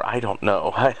anymore. I don't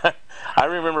know. I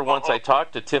remember once I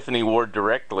talked to Tiffany Ward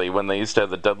directly when they used to have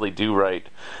the Dudley Do-Right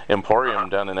Emporium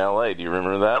down in L.A. Do you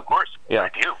remember that? Of course, yeah.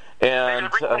 I do. And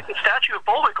like the statue of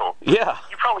Bullwinkle. Yeah.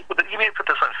 You may put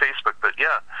this on Facebook, but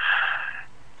yeah.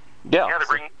 Yeah, they're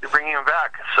bringing him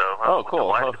back. So oh,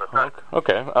 cool.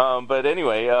 Okay. But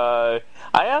anyway, I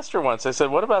asked her once. I said,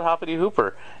 "What about Hoppity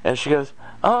Hooper?" And she goes,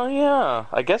 "Oh yeah,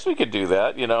 I guess we could do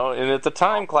that." And at the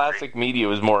time, Classic Media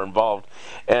was more involved,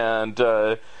 and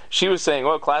she was saying,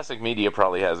 "Well, Classic Media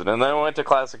probably has it." And then I went to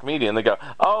Classic Media, and they go,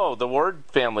 "Oh, the Ward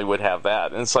family would have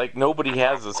that." And it's like nobody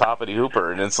has this Hoppity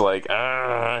Hooper, and it's like,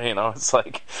 it's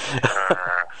like.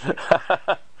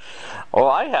 Well,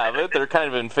 I have it. They're kind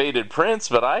of in faded prints,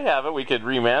 but I have it. We could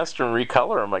remaster and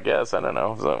recolor them, I guess. I don't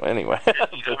know. So anyway. When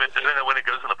it goes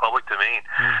in the public domain.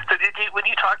 So when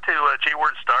you talked to Jay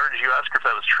Ward Starr, did you ask her if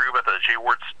that was true about the Jay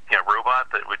Ward's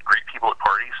robot that would greet people at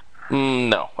parties?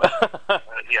 No.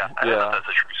 Yeah. I don't know if that's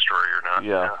a true story or not.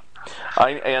 Yeah.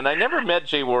 I never met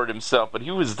Jay Ward himself, but he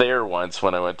was there once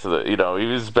when I went to the, he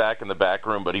was back in the back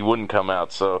room, but he wouldn't come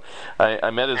out. So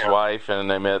I met his wife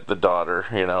and I met the daughter,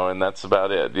 and that's about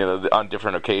it, on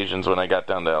different occasions when I got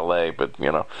down to L.A., but,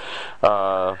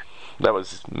 that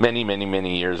was many, many,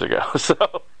 many years ago. So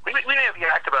we may have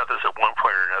yacked about this at one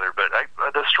point or another, but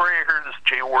the story I heard is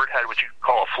Jay Ward had what you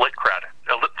call a Flitcraft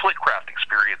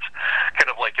experience, kind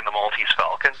of like in the Maltese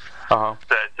Falcon.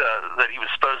 That he was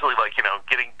supposedly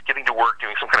getting to work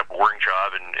doing some kind of boring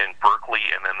job in Berkeley,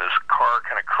 and then this car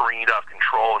kind of careened off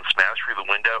control and smashed through the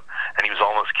window, and he was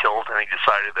almost killed. And he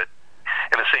decided that,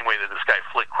 in the same way that this guy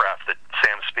Flitcraft that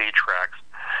Sam Spade tracks,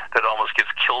 that almost gets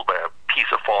killed by a piece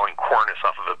of falling cornice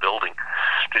off of a building,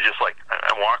 to just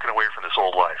I'm walking away from this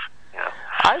old life.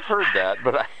 I've heard that,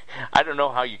 but I don't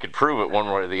know how you could prove it one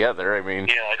way or the other. I mean,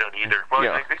 I don't either. Well,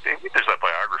 I think there's that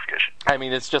biography. I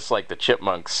mean, it's just like the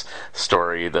Chipmunks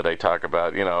story that I talk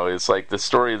about. It's like the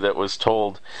story that was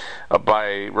told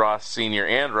by Ross Sr.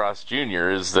 and Ross Jr.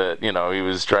 is that he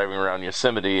was driving around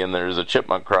Yosemite and there's a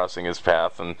chipmunk crossing his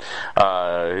path and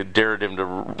dared him to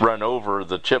run over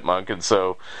the chipmunk, and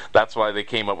so that's why they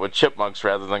came up with chipmunks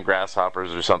rather than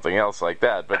grasshoppers or something else like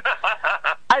that. But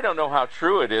I don't know how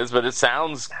true it is, but it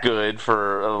sounds good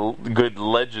for a good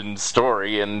legend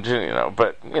story, and it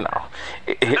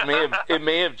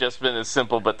may have just been as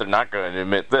simple, but they're not going to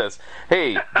admit this.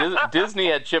 Hey, Disney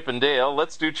had Chip and Dale,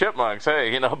 let's do chipmunks.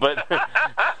 Hey, but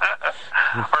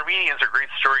Armenians are great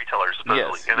storytellers,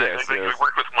 supposedly. Yes, we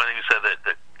worked with one who said that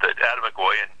Adam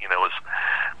Egoyan, was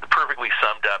perfectly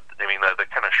summed up. I mean, the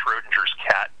kind of Schrodinger's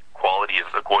cat quality of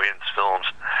Egoyan's films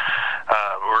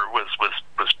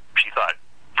was she thought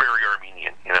very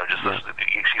Armenian.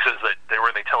 She says that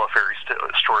when they tell a fairy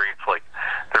story, it's like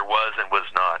there was and was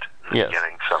not in the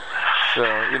beginning. So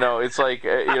it's like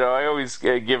I always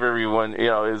give everyone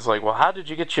it's like, well, how did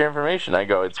you get your information? I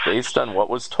go, it's based on what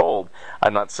was told.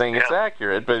 I'm not saying it's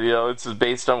accurate, but it's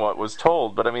based on what was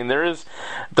told. But I mean, there is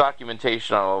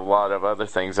documentation on a lot of other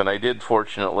things, and I did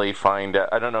fortunately find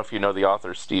I don't know if you know the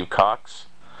author Steve Cox.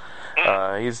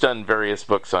 He's done various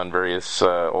books on various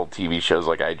old TV shows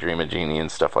like I Dream of Jeannie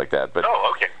and stuff like that. But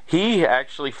he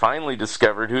actually finally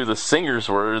discovered who the singers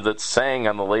were that sang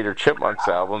on the later Chipmunks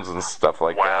albums and stuff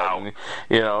like that. And,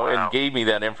 and gave me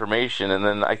that information. And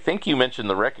then I think you mentioned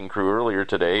the Wrecking Crew earlier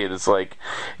today. It's like,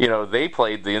 they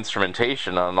played the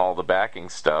instrumentation on all the backing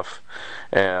stuff.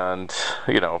 And,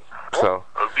 so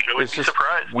it's just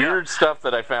weird stuff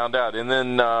that I found out. And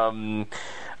then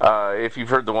if you've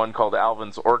heard the one called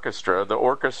Alvin's Orchestra, the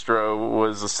orchestra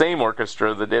was the same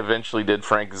orchestra that eventually did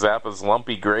Frank Zappa's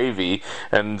Lumpy Gravy,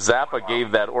 and Zappa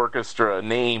gave that orchestra a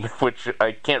name, which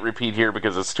I can't repeat here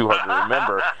because it's too hard to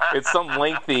remember. It's some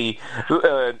lengthy,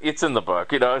 it's in the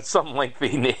book, it's some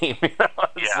lengthy name,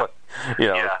 It's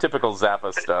like, typical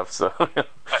Zappa stuff, so.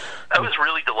 I was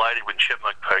really delighted when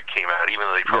Chipmunk Pug came out, even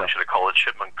though they probably should have called it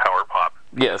Chipmunk Power Pop.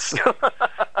 Yes. Stuff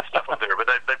up there, but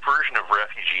that version of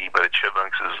Refugee by the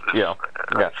Chipmunks is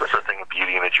such a thing of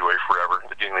beauty and a joy forever.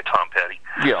 They're doing the Tom Petty.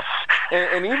 Yeah,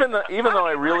 and even though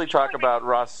I really talk about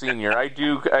Ross Sr., I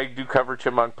do cover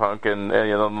Chipmunk Punk and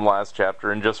in the last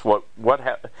chapter, and just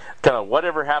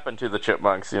whatever happened to the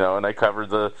Chipmunks, and I covered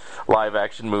the live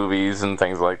action movies and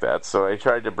things like that. So I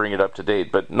tried to bring it up to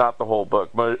date, but not the whole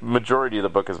book. Majority of the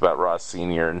book is about Ross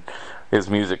Sr. and his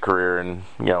music career, and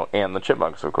and the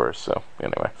Chipmunks, of course. So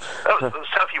anyway, that was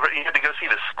tough. You had to go see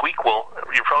the Squeakquel.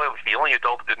 You're probably the only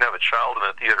adult that didn't have a child in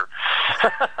the theater.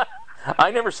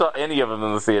 I never saw any of them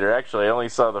in the theater. Actually, I only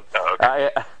saw the. Oh, okay.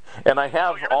 I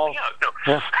have all.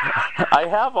 No. I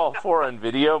have all 4 on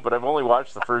video, but I've only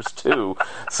watched the first 2.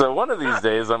 So one of these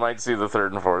days, I might see the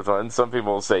 3rd and 4th one. Some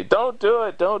people will say, "Don't do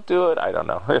it, don't do it." I don't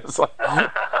know. It's like. Well,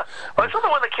 I saw the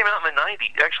one that came out in the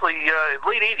 '90s. Actually,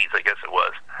 late '80s, I guess it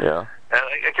was. Yeah. And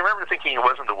I can remember thinking it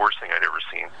wasn't the worst thing I'd ever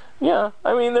seen. Yeah,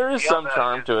 I mean, there is some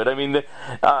charm to it. I mean,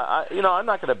 I'm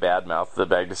not going to badmouth the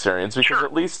Bagdasarians because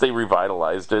at least they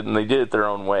revitalized it and they did it their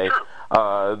own way.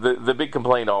 Sure. The big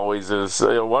complaint always is,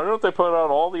 why don't they put out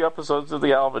all the episodes of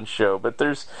the Alvin Show? But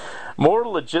there's more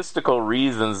logistical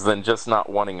reasons than just not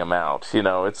wanting them out.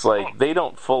 It's like they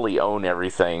don't fully own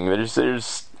everything.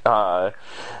 There's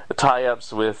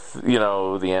tie-ups with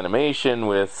the animation,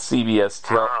 with CBS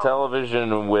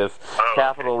television, with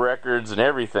Capitol Records and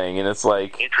everything, and it's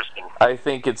like interesting. I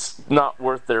think it's not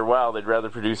worth their while. They'd rather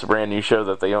produce a brand new show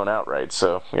that they own outright.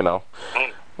 So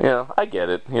I get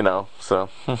it. So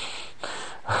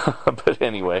but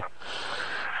anyway,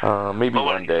 maybe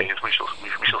one day we shall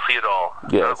see it all.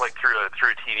 Yes. Like through a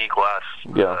TV glass,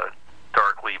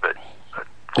 darkly, but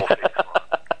we'll see.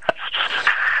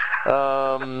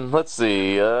 Let's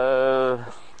see.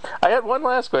 I had one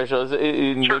last question.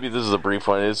 Maybe this is a brief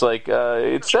one. It's like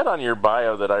it said on your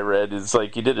bio that I read. It's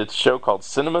like you did a show called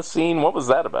Cinema Scene. What was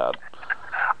that about?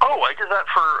 Oh, I did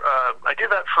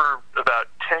that for about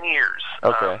 10 years.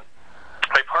 Okay.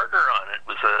 My partner on it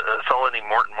was a fellow named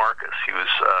Morton Marcus. He was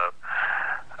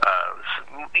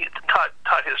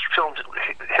taught his film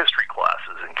history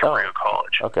classes in Cabrillo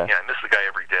College. Okay. Yeah, I miss the guy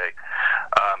every day.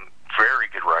 Very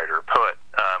good writer, poet.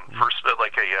 First,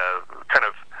 like a kind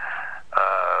of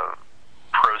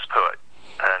prose poet,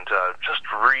 and just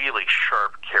really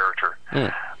sharp character.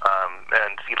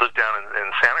 And he lived down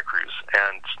in Santa Cruz,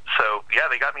 and so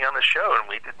they got me on the show, and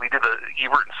we did the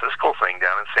Ebert and Siskel thing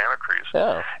down in Santa Cruz.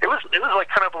 Yeah. It was like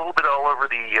kind of a little bit all over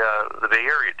the Bay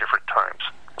Area at different times.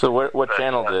 So what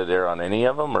channel did it air on? Any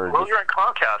of them? Or well, we were on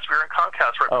Comcast. We were on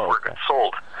Comcast right before it got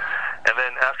sold. And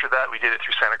then after that, we did it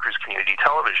through Santa Cruz Community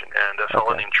Television, and a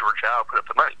fellow named George Howe put up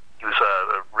the money. He was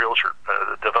a realtor,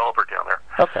 a developer down there.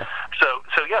 Okay. So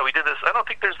we did this. I don't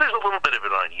think there's a little bit of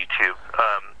it on YouTube.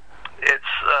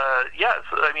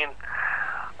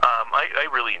 I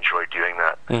really enjoyed doing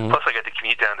that. Mm-hmm. Plus, I got to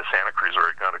commute down to Santa Cruz where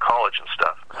I'd gone to college and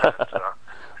stuff.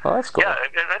 Well, that's cool. Yeah,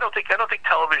 and I don't think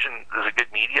television is a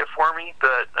good media for me,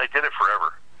 but I did it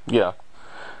forever. Yeah.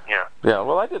 Yeah. Yeah,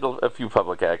 well, I did a few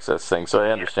public access things, so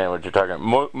I understand what you're talking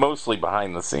about. Mostly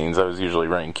behind the scenes. I was usually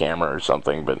running camera or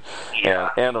something, but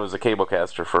and I was a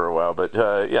cablecaster for a while. But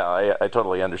I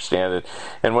totally understand it.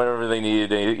 And whenever they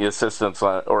needed any assistance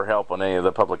or help on any of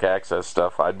the public access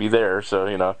stuff, I'd be there. So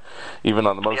even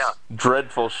on the most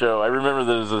dreadful show, I remember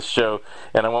there was this show,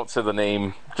 and I won't say the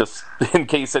name just in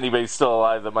case anybody's still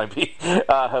alive that might be,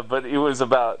 but it was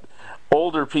about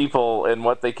older people and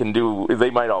what they can do. They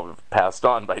might all have passed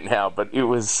on by now, but it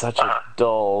was such a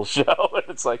dull show.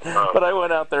 It's like, but I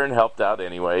went out there and helped out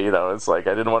anyway. It's like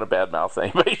I didn't want to badmouth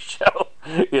anybody's show.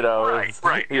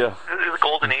 Right. Yeah, the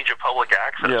golden age of public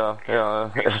access. Yeah.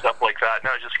 Stuff like that.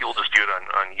 Now people just do it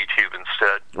on YouTube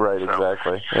instead. Right. So,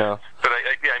 exactly. Yeah. But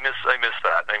I miss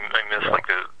that. I miss like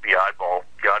the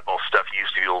oddball stuff you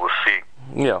used to be able to see.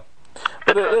 Yeah.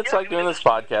 But it's like doing this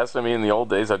podcast. I mean, in the old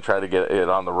days, I'd try to get it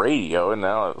on the radio, and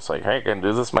now it's like, hey, I can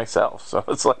do this myself. So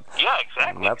it's like,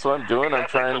 exactly. That's what I'm doing. I'm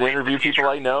trying to interview people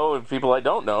I know and people I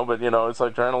don't know, but it's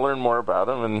like trying to learn more about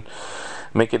them and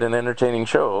make it an entertaining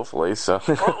show, hopefully. So.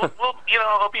 well,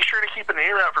 I'll be sure to keep an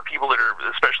ear out for people that are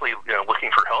especially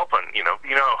looking for help, and you know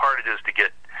how hard it is to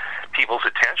get people's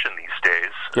attention these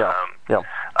days. Yeah.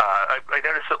 I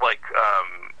noticed that, like,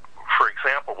 for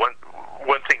example,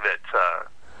 one thing that.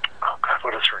 Oh God,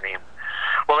 what is her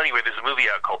movie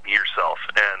out called Be Yourself,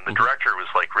 and the director was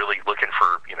like really looking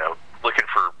for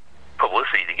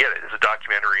publicity to get it. It's a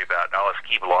documentary about Alice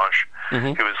Guy Blanche,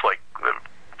 who was like the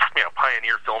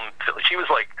pioneer film. She was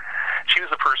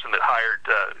the person that hired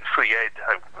Fouillade.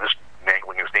 I'm just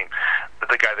mangling his name, but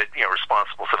the guy that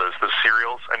responsible for those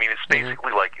serials. I mean, it's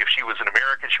basically like if she was an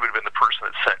American, she would have been the person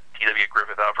that sent D.W.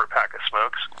 Griffith out for a pack of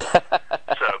smokes.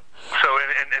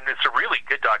 And it's a really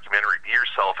good documentary, Be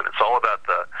Yourself, and it's all about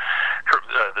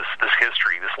this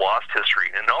history, this lost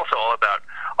history, and also all about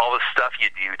all the stuff you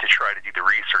do to try to do the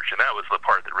research. And that was the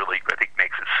part that really, I think,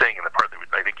 makes it sing, and the part that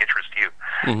I think interests you.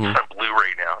 It's on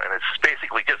Blu-ray now, and it's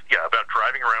basically just about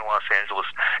driving around Los Angeles,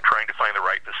 trying to find the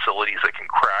right facilities that can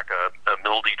crack a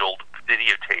mildewed old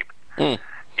videotape, and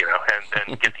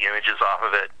get the images off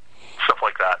of it, stuff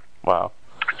like that. Wow.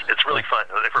 It's really fun.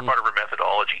 For part of her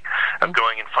methodology of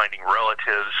going and finding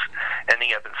relatives,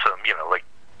 ending up in some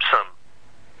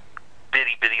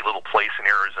bitty little place in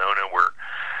Arizona where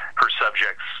her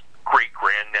subject's great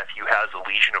grandnephew has a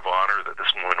Legion of Honor that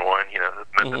this woman won,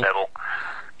 the medal.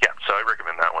 Yeah, so I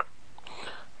recommend that one.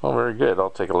 Well, very good. I'll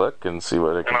take a look and see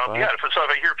what I can find. Yeah, so if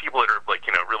I hear people that are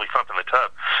really thumping the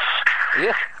tub.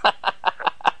 Yeah.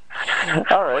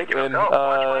 All right. And,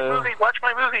 watch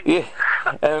my movie. Yeah.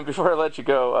 And before I let you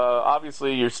go,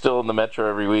 obviously you're still in the Metro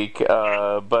every week,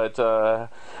 but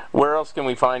where else can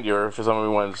we find you, or if somebody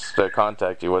wants to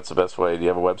contact you, what's the best way? Do you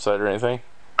have a website or anything?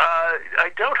 I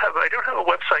don't have a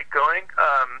website going.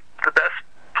 The best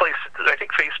place, I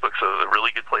think Facebook's a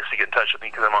really good place to get in touch with me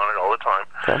because I'm on it all the time.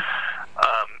 Okay.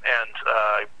 And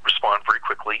I respond very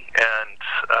quickly. And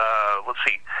let's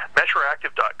see,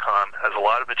 Metroactive.com has a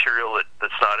lot of material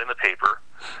that's not in the paper.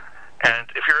 And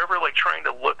if you're ever trying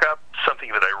to look up something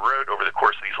that I wrote over the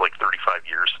course of these 35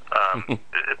 years,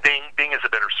 Bing is a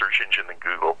better search engine than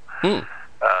Google.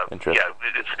 Interesting. Yeah,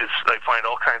 I find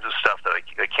all kinds of stuff that I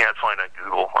can't find on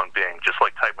Google on Bing. Just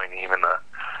type my name in the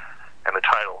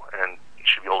title, and you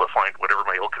should be able to find whatever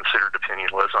my ill-considered opinion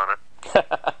was on it.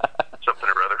 Something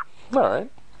or other. All right.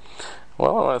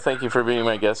 Well, I want to thank you for being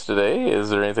my guest today. Is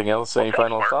there anything else? Any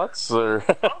final thoughts? Or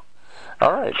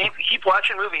all right. Keep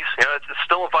watching movies. It's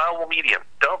still a viable medium.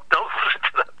 Don't listen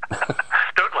to them.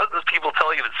 Don't let those people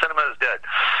tell you that cinema is dead.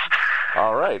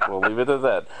 All right. We'll leave it at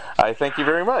that. I thank you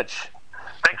very much.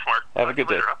 Thanks, Mark. Have a good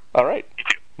day. Later, huh? All right. You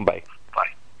too. Bye.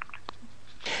 Bye.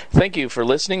 Thank you for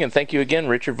listening, and thank you again,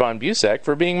 Richard Von Busak,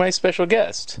 for being my special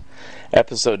guest.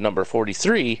 Episode number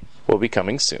 43 will be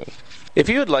coming soon. If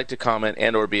you would like to comment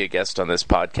and or be a guest on this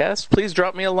podcast, please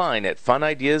drop me a line at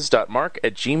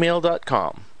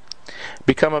funideas.mark@gmail.com.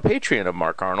 Become a patron of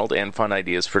Mark Arnold and Fun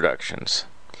Ideas Productions.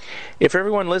 If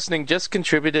everyone listening just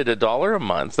contributed $1 a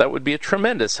month, that would be a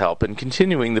tremendous help in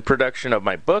continuing the production of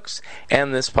my books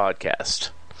and this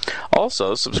podcast.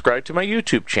 Also, subscribe to my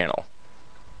YouTube channel.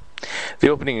 The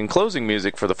opening and closing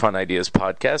music for the Fun Ideas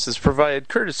podcast is provided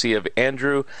courtesy of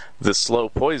Andrew the Slow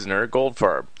Poisoner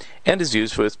Goldfarb and is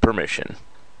used with permission.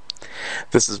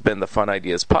 This has been the Fun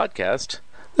Ideas podcast.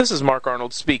 This is Mark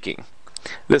Arnold speaking.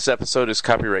 This episode is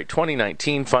copyright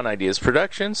 2019 Fun Ideas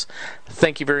Productions.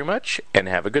 Thank you very much, and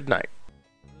have a good night.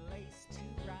 Lace to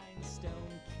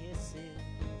rhinestone kisses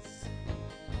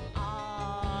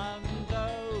on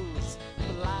those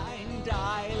blind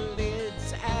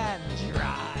eyelids and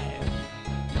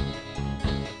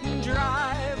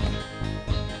drive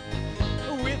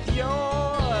with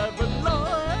your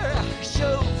velour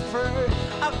chauffeur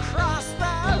across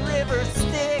the river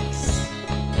Styx.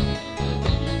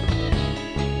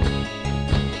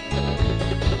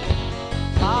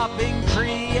 Popping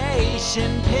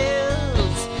creation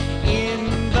pills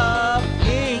in the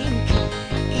pink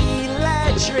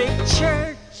electric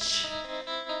church.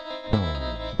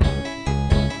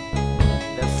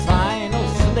 The final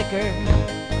flicker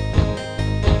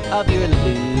of your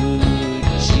lose.